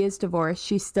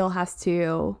 she still has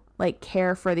to like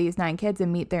care for these 9 kids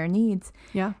and meet their needs.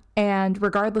 Yeah. And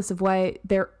regardless of what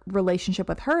their relationship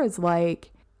with her is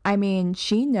like, I mean,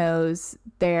 she knows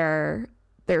their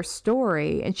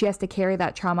story and she has to carry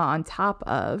that trauma on top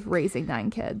of raising 9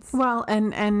 kids. Well,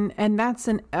 and that's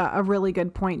a really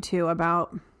good point too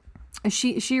about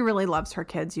she really loves her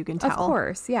kids, you can tell. Of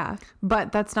course, yeah.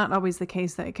 But that's not always the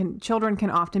case. Children can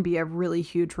often be a really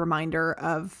huge reminder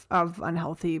of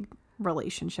unhealthy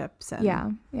relationships.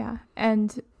 And Yeah.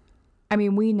 And I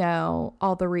mean, we know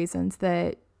all the reasons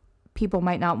that people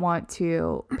might not want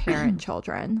to parent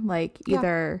children, like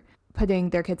either putting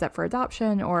their kids up for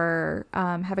adoption or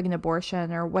having an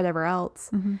abortion or whatever else.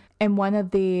 Mm-hmm. And one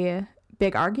of the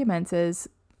big arguments is,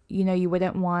 you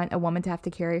wouldn't want a woman to have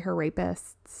to carry her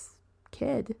rapist's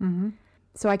kid. Mm-hmm.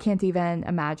 So I can't even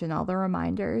imagine all the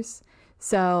reminders.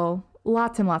 So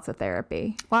lots and lots of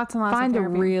therapy. Lots and lots Find of a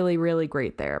therapy. really, really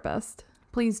great therapist.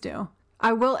 Please do.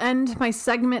 I will end my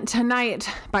segment tonight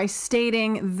by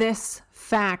stating this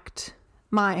fact.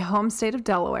 My home state of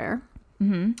Delaware,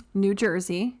 New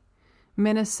Jersey,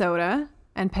 Minnesota,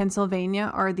 and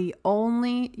Pennsylvania are the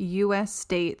only U.S.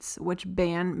 states which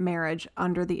ban marriage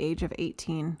under the age of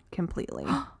 18 completely.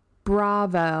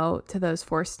 Bravo to those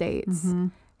 4 states.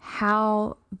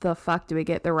 How the fuck do we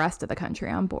get the rest of the country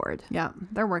on board? Yeah,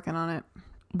 they're working on it.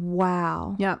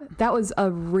 Wow. Yep. That was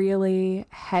a really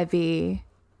heavy,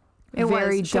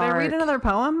 very was. Should I read dark. another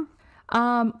poem?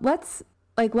 Let's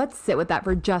sit with that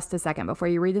for just a second before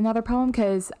you read another poem,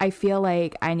 because I feel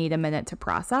like I need a minute to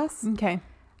process. Okay.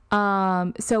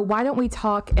 So why don't we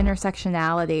talk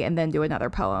intersectionality and then do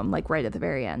another poem, like right at the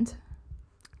very end?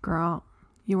 Girl,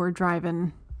 you were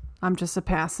driving. I'm just a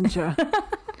passenger.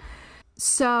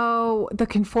 So the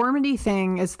conformity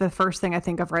thing is the first thing I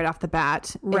think of right off the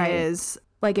bat. Right. Is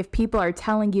Like if people are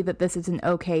telling you that this is an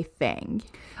okay thing.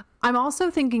 I'm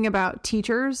also thinking about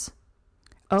teachers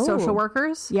social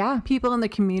workers. Yeah. People in the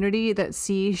community that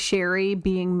see Sherry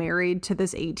being married to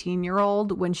this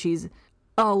 18-year-old when she's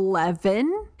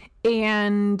 11,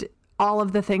 and all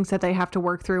of the things that they have to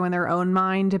work through in their own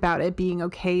mind about it being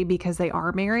okay because they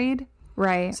are married.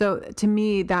 Right. So to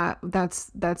me,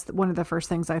 that's one of the first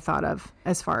things I thought of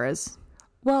as far as.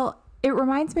 Well, it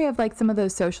reminds me of like some of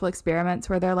those social experiments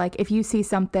where they're like, if you see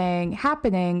something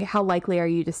happening, how likely are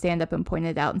you to stand up and point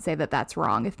it out and say that that's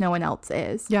wrong if no one else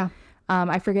is? Yeah.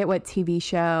 I forget what TV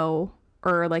show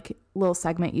or like little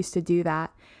segment used to do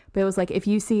that. But it was like, if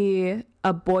you see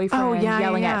a boyfriend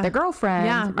yelling at their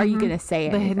girlfriend, are you going to say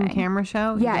anything? The hidden camera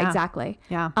show? Yeah, exactly.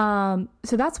 Yeah.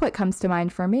 So that's what comes to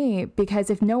mind for me, because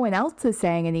if no one else is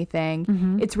saying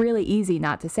anything, it's really easy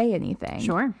not to say anything.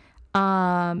 Sure.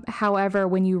 However,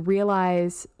 when you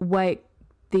realize what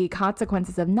the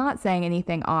consequences of not saying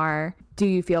anything are, do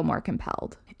you feel more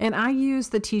compelled? And I use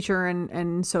the teacher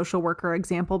and social worker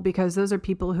example because those are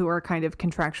people who are kind of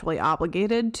contractually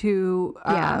obligated to...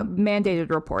 mandated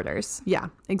reporters. Yeah,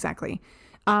 exactly.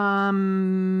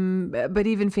 But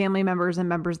even family members and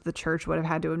members of the church would have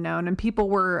had to have known. And people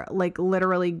were like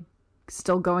literally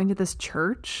still going to this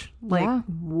church. Like,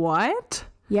 what?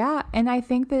 Yeah. And I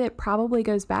think that it probably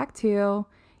goes back to,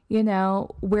 you know,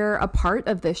 we're a part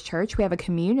of this church. We have a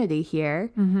community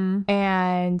here.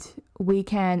 And we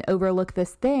can overlook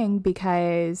this thing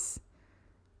because,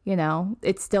 you know,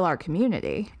 it's still our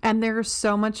community. And there's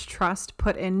so much trust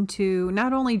put into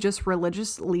not only just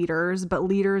religious leaders, but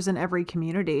leaders in every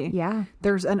community. Yeah.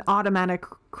 There's an automatic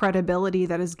credibility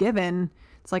that is given.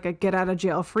 It's like a get out of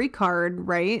jail free card,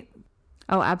 right?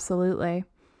 Oh, absolutely.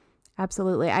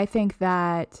 Absolutely. I think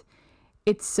that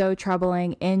it's so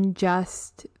troubling in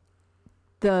just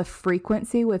the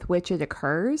frequency with which it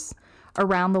occurs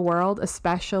around the world,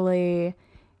 especially,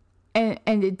 and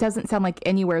it doesn't sound like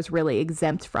anywhere is really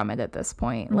exempt from it at this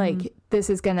point. Like this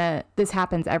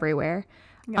happens everywhere.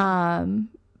 Yeah.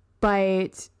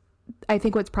 But I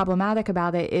think what's problematic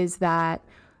about it is that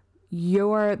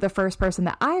you're the first person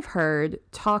that I've heard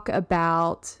talk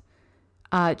about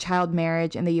child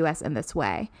marriage in the U.S. in this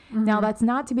way. Now, that's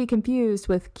not to be confused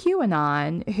with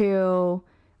QAnon, who...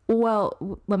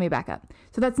 Well, let me back up.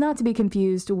 So that's not to be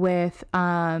confused with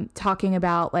talking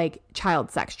about like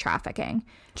child sex trafficking.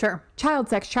 Sure. Child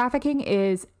sex trafficking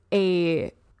is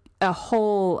a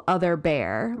whole other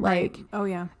bear. Like, oh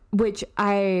yeah. Which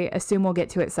I assume we'll get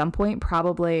to at some point,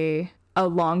 probably a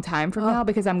long time from now,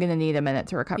 because I'm going to need a minute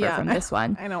to recover from this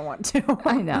one. I don't want to.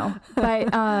 I know.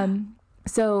 But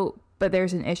but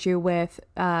there's an issue with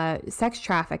sex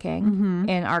trafficking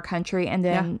in our country and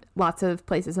in lots of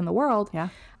places in the world. Yeah.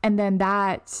 And then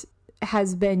that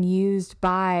has been used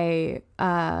by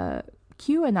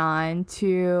QAnon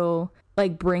to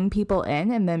like bring people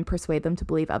in and then persuade them to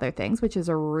believe other things, which is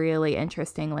a really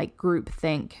interesting like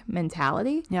groupthink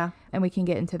mentality. Yeah. And we can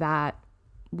get into that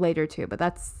later too, but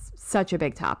that's such a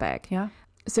big topic. Yeah.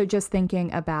 So just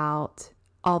thinking about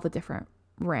all the different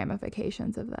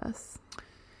ramifications of this.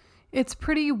 It's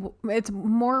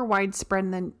more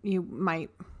widespread than you might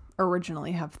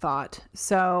originally have thought.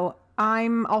 So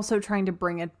I'm also trying to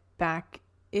bring it back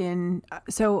in.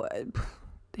 So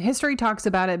history talks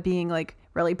about it being like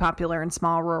really popular in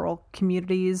small rural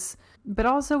communities, but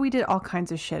also we did all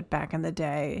kinds of shit back in the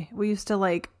day. We used to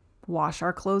like wash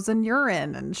our clothes in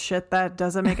urine and shit that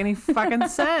doesn't make any fucking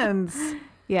sense.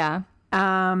 Yeah.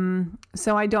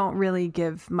 So I don't really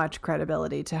give much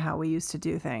credibility to how we used to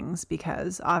do things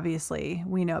because obviously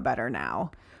we know better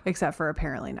now, except for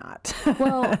apparently not.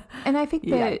 Well, and I think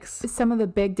that some of the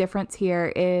big difference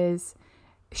here is,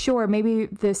 sure, maybe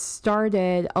this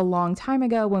started a long time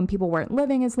ago when people weren't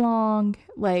living as long.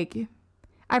 Like,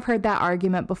 I've heard that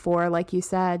argument before, like you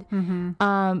said.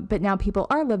 But now people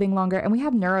are living longer, and we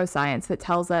have neuroscience that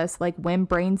tells us like when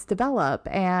brains develop.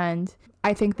 And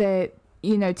I think that,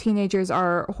 you know, teenagers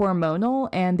are hormonal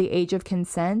and the age of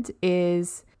consent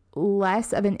is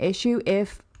less of an issue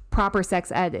if proper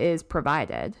sex ed is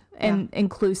provided, and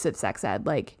inclusive sex ed,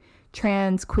 like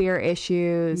trans, queer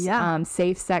issues,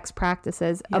 safe sex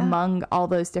practices among all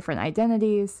those different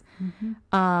identities.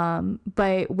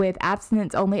 But with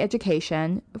abstinence only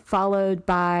education followed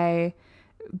by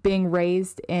being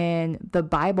raised in the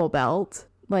Bible Belt,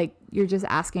 like you're just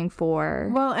asking for...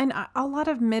 Well, and a lot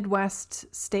of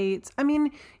Midwest states, I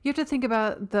mean, you have to think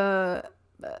about the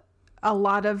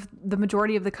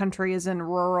majority of the country is in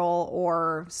rural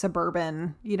or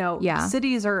suburban, you know,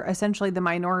 cities are essentially the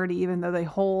minority, even though they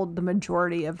hold the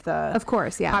majority of the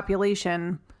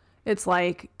population. It's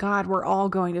like, God, we're all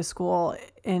going to school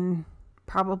in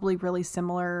probably really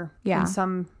similar in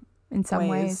some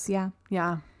ways. Yeah.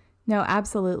 Yeah. No,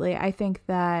 absolutely. I think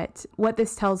that what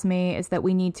this tells me is that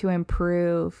we need to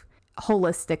improve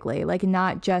holistically, like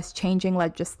not just changing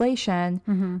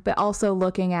legislation, but also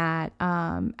looking at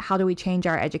how do we change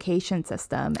our education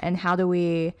system and how do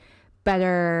we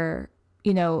better,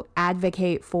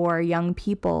 advocate for young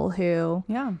people who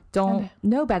don't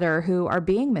know better, who are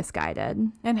being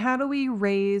misguided. And how do we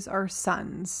raise our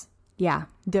sons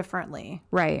differently?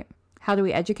 Right. How do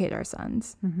we educate our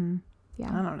sons? I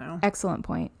don't know. Excellent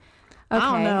point. Okay.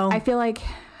 I don't know. I feel like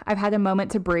I've had a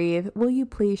moment to breathe. Will you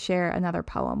please share another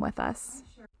poem with us?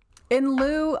 In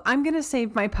lieu, I'm going to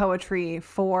save my poetry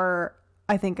for,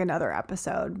 I think, another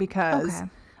episode because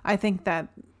I think that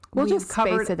we'll we've just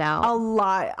covered space it out a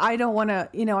lot. I don't want to,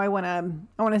 I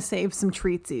want to save some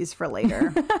treatsies for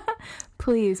later.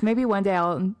 Please, maybe one day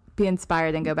I'll be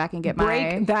inspired and go back and get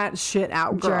Break that shit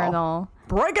out, girl. journal.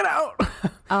 Break it out.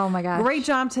 Oh my gosh. Great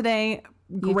job today.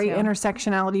 Great too.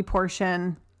 intersectionality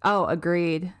portion. Oh,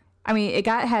 agreed. I mean, it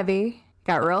got heavy.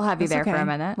 Got real heavy there for a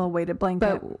minute. Little weighted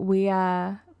blanket. But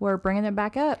we're bringing it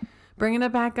back up. Bringing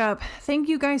it back up. Thank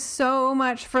you guys so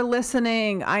much for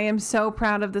listening. I am so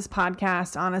proud of this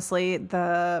podcast. Honestly,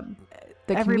 the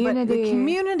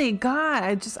community.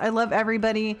 God, I love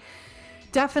everybody.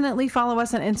 Definitely follow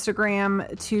us on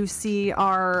Instagram to see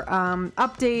our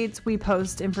updates. We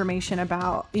post information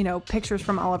about, pictures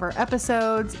from all of our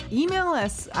episodes. Email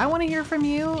us. I want to hear from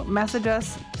you. Message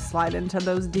us. Slide into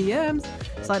those DMs.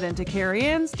 Slide into Carrie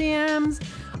Ann's DMs.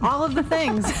 All of the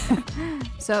things.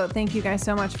 So thank you guys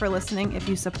so much for listening. If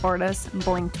you support us,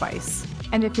 blink twice.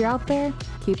 And if you're out there,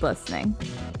 keep listening.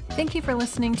 Thank you for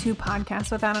listening to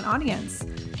Podcast Without an Audience.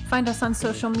 Find us on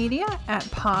social media at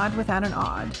Pod Without an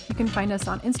Odd. You can find us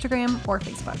on Instagram or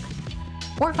Facebook.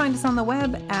 Or find us on the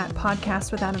web at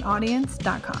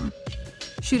podcastwithoutanaudience.com.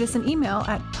 Shoot us an email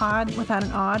at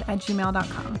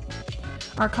podwithoutanod@gmail.com.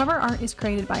 Our cover art is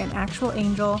created by an actual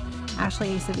angel,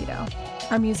 Ashley Acevedo.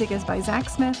 Our music is by Zach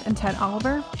Smith and Ted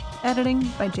Oliver. Editing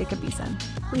by Jacob Beeson.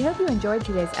 We hope you enjoyed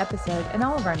today's episode and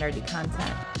all of our nerdy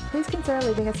content. Please consider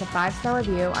leaving us a 5-star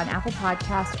review on Apple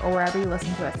Podcasts or wherever you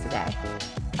listen to us today.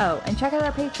 Oh, and check out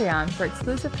our Patreon for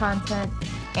exclusive content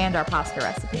and our pasta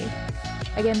recipe.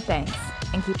 Again, thanks,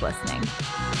 and keep listening.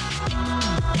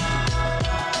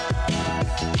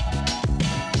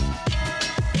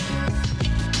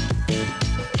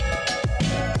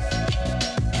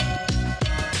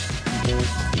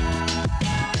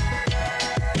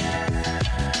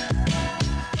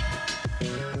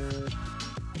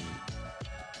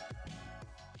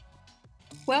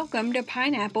 Welcome to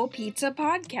Pineapple Pizza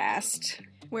Podcast,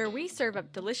 where we serve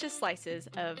up delicious slices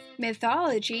of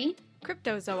mythology,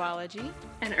 cryptozoology,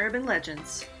 and urban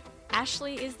legends.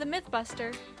 Ashley is the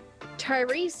Mythbuster.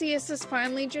 Tiresias is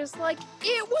finally just like,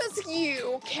 it was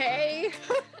you, Kay.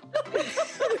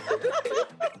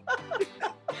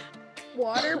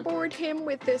 Waterboard him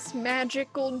with this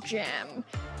magical gem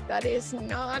that is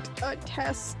not a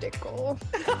testicle.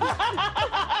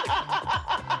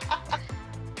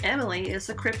 Emily is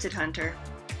the cryptid hunter.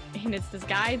 And it's this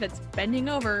guy that's bending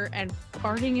over and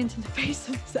farting into the face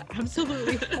of this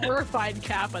absolutely horrified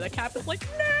Kappa. The Kappa's like,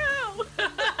 no!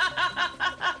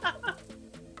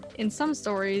 In some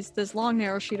stories, this long,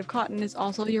 narrow sheet of cotton is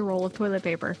also your roll of toilet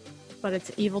paper. But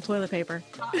it's evil toilet paper.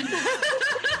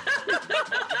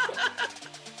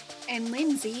 And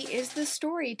Lindsay is the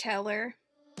storyteller.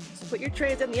 So put your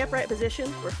trays in the upright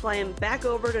position. We're flying back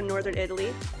over to northern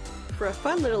Italy for a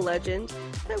fun little legend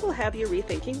that will have you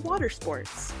rethinking water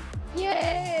sports.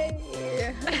 Yay!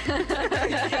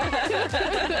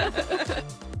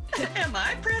 Am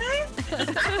I pretty? I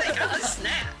think I'm a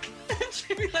snack.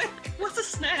 She'd be like, what's a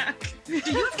snack? Do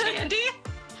you have candy?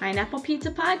 Pineapple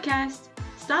Pizza Podcast.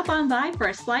 Stop on by for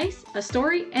a slice, a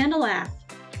story, and a laugh.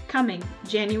 Coming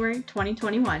January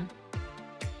 2021.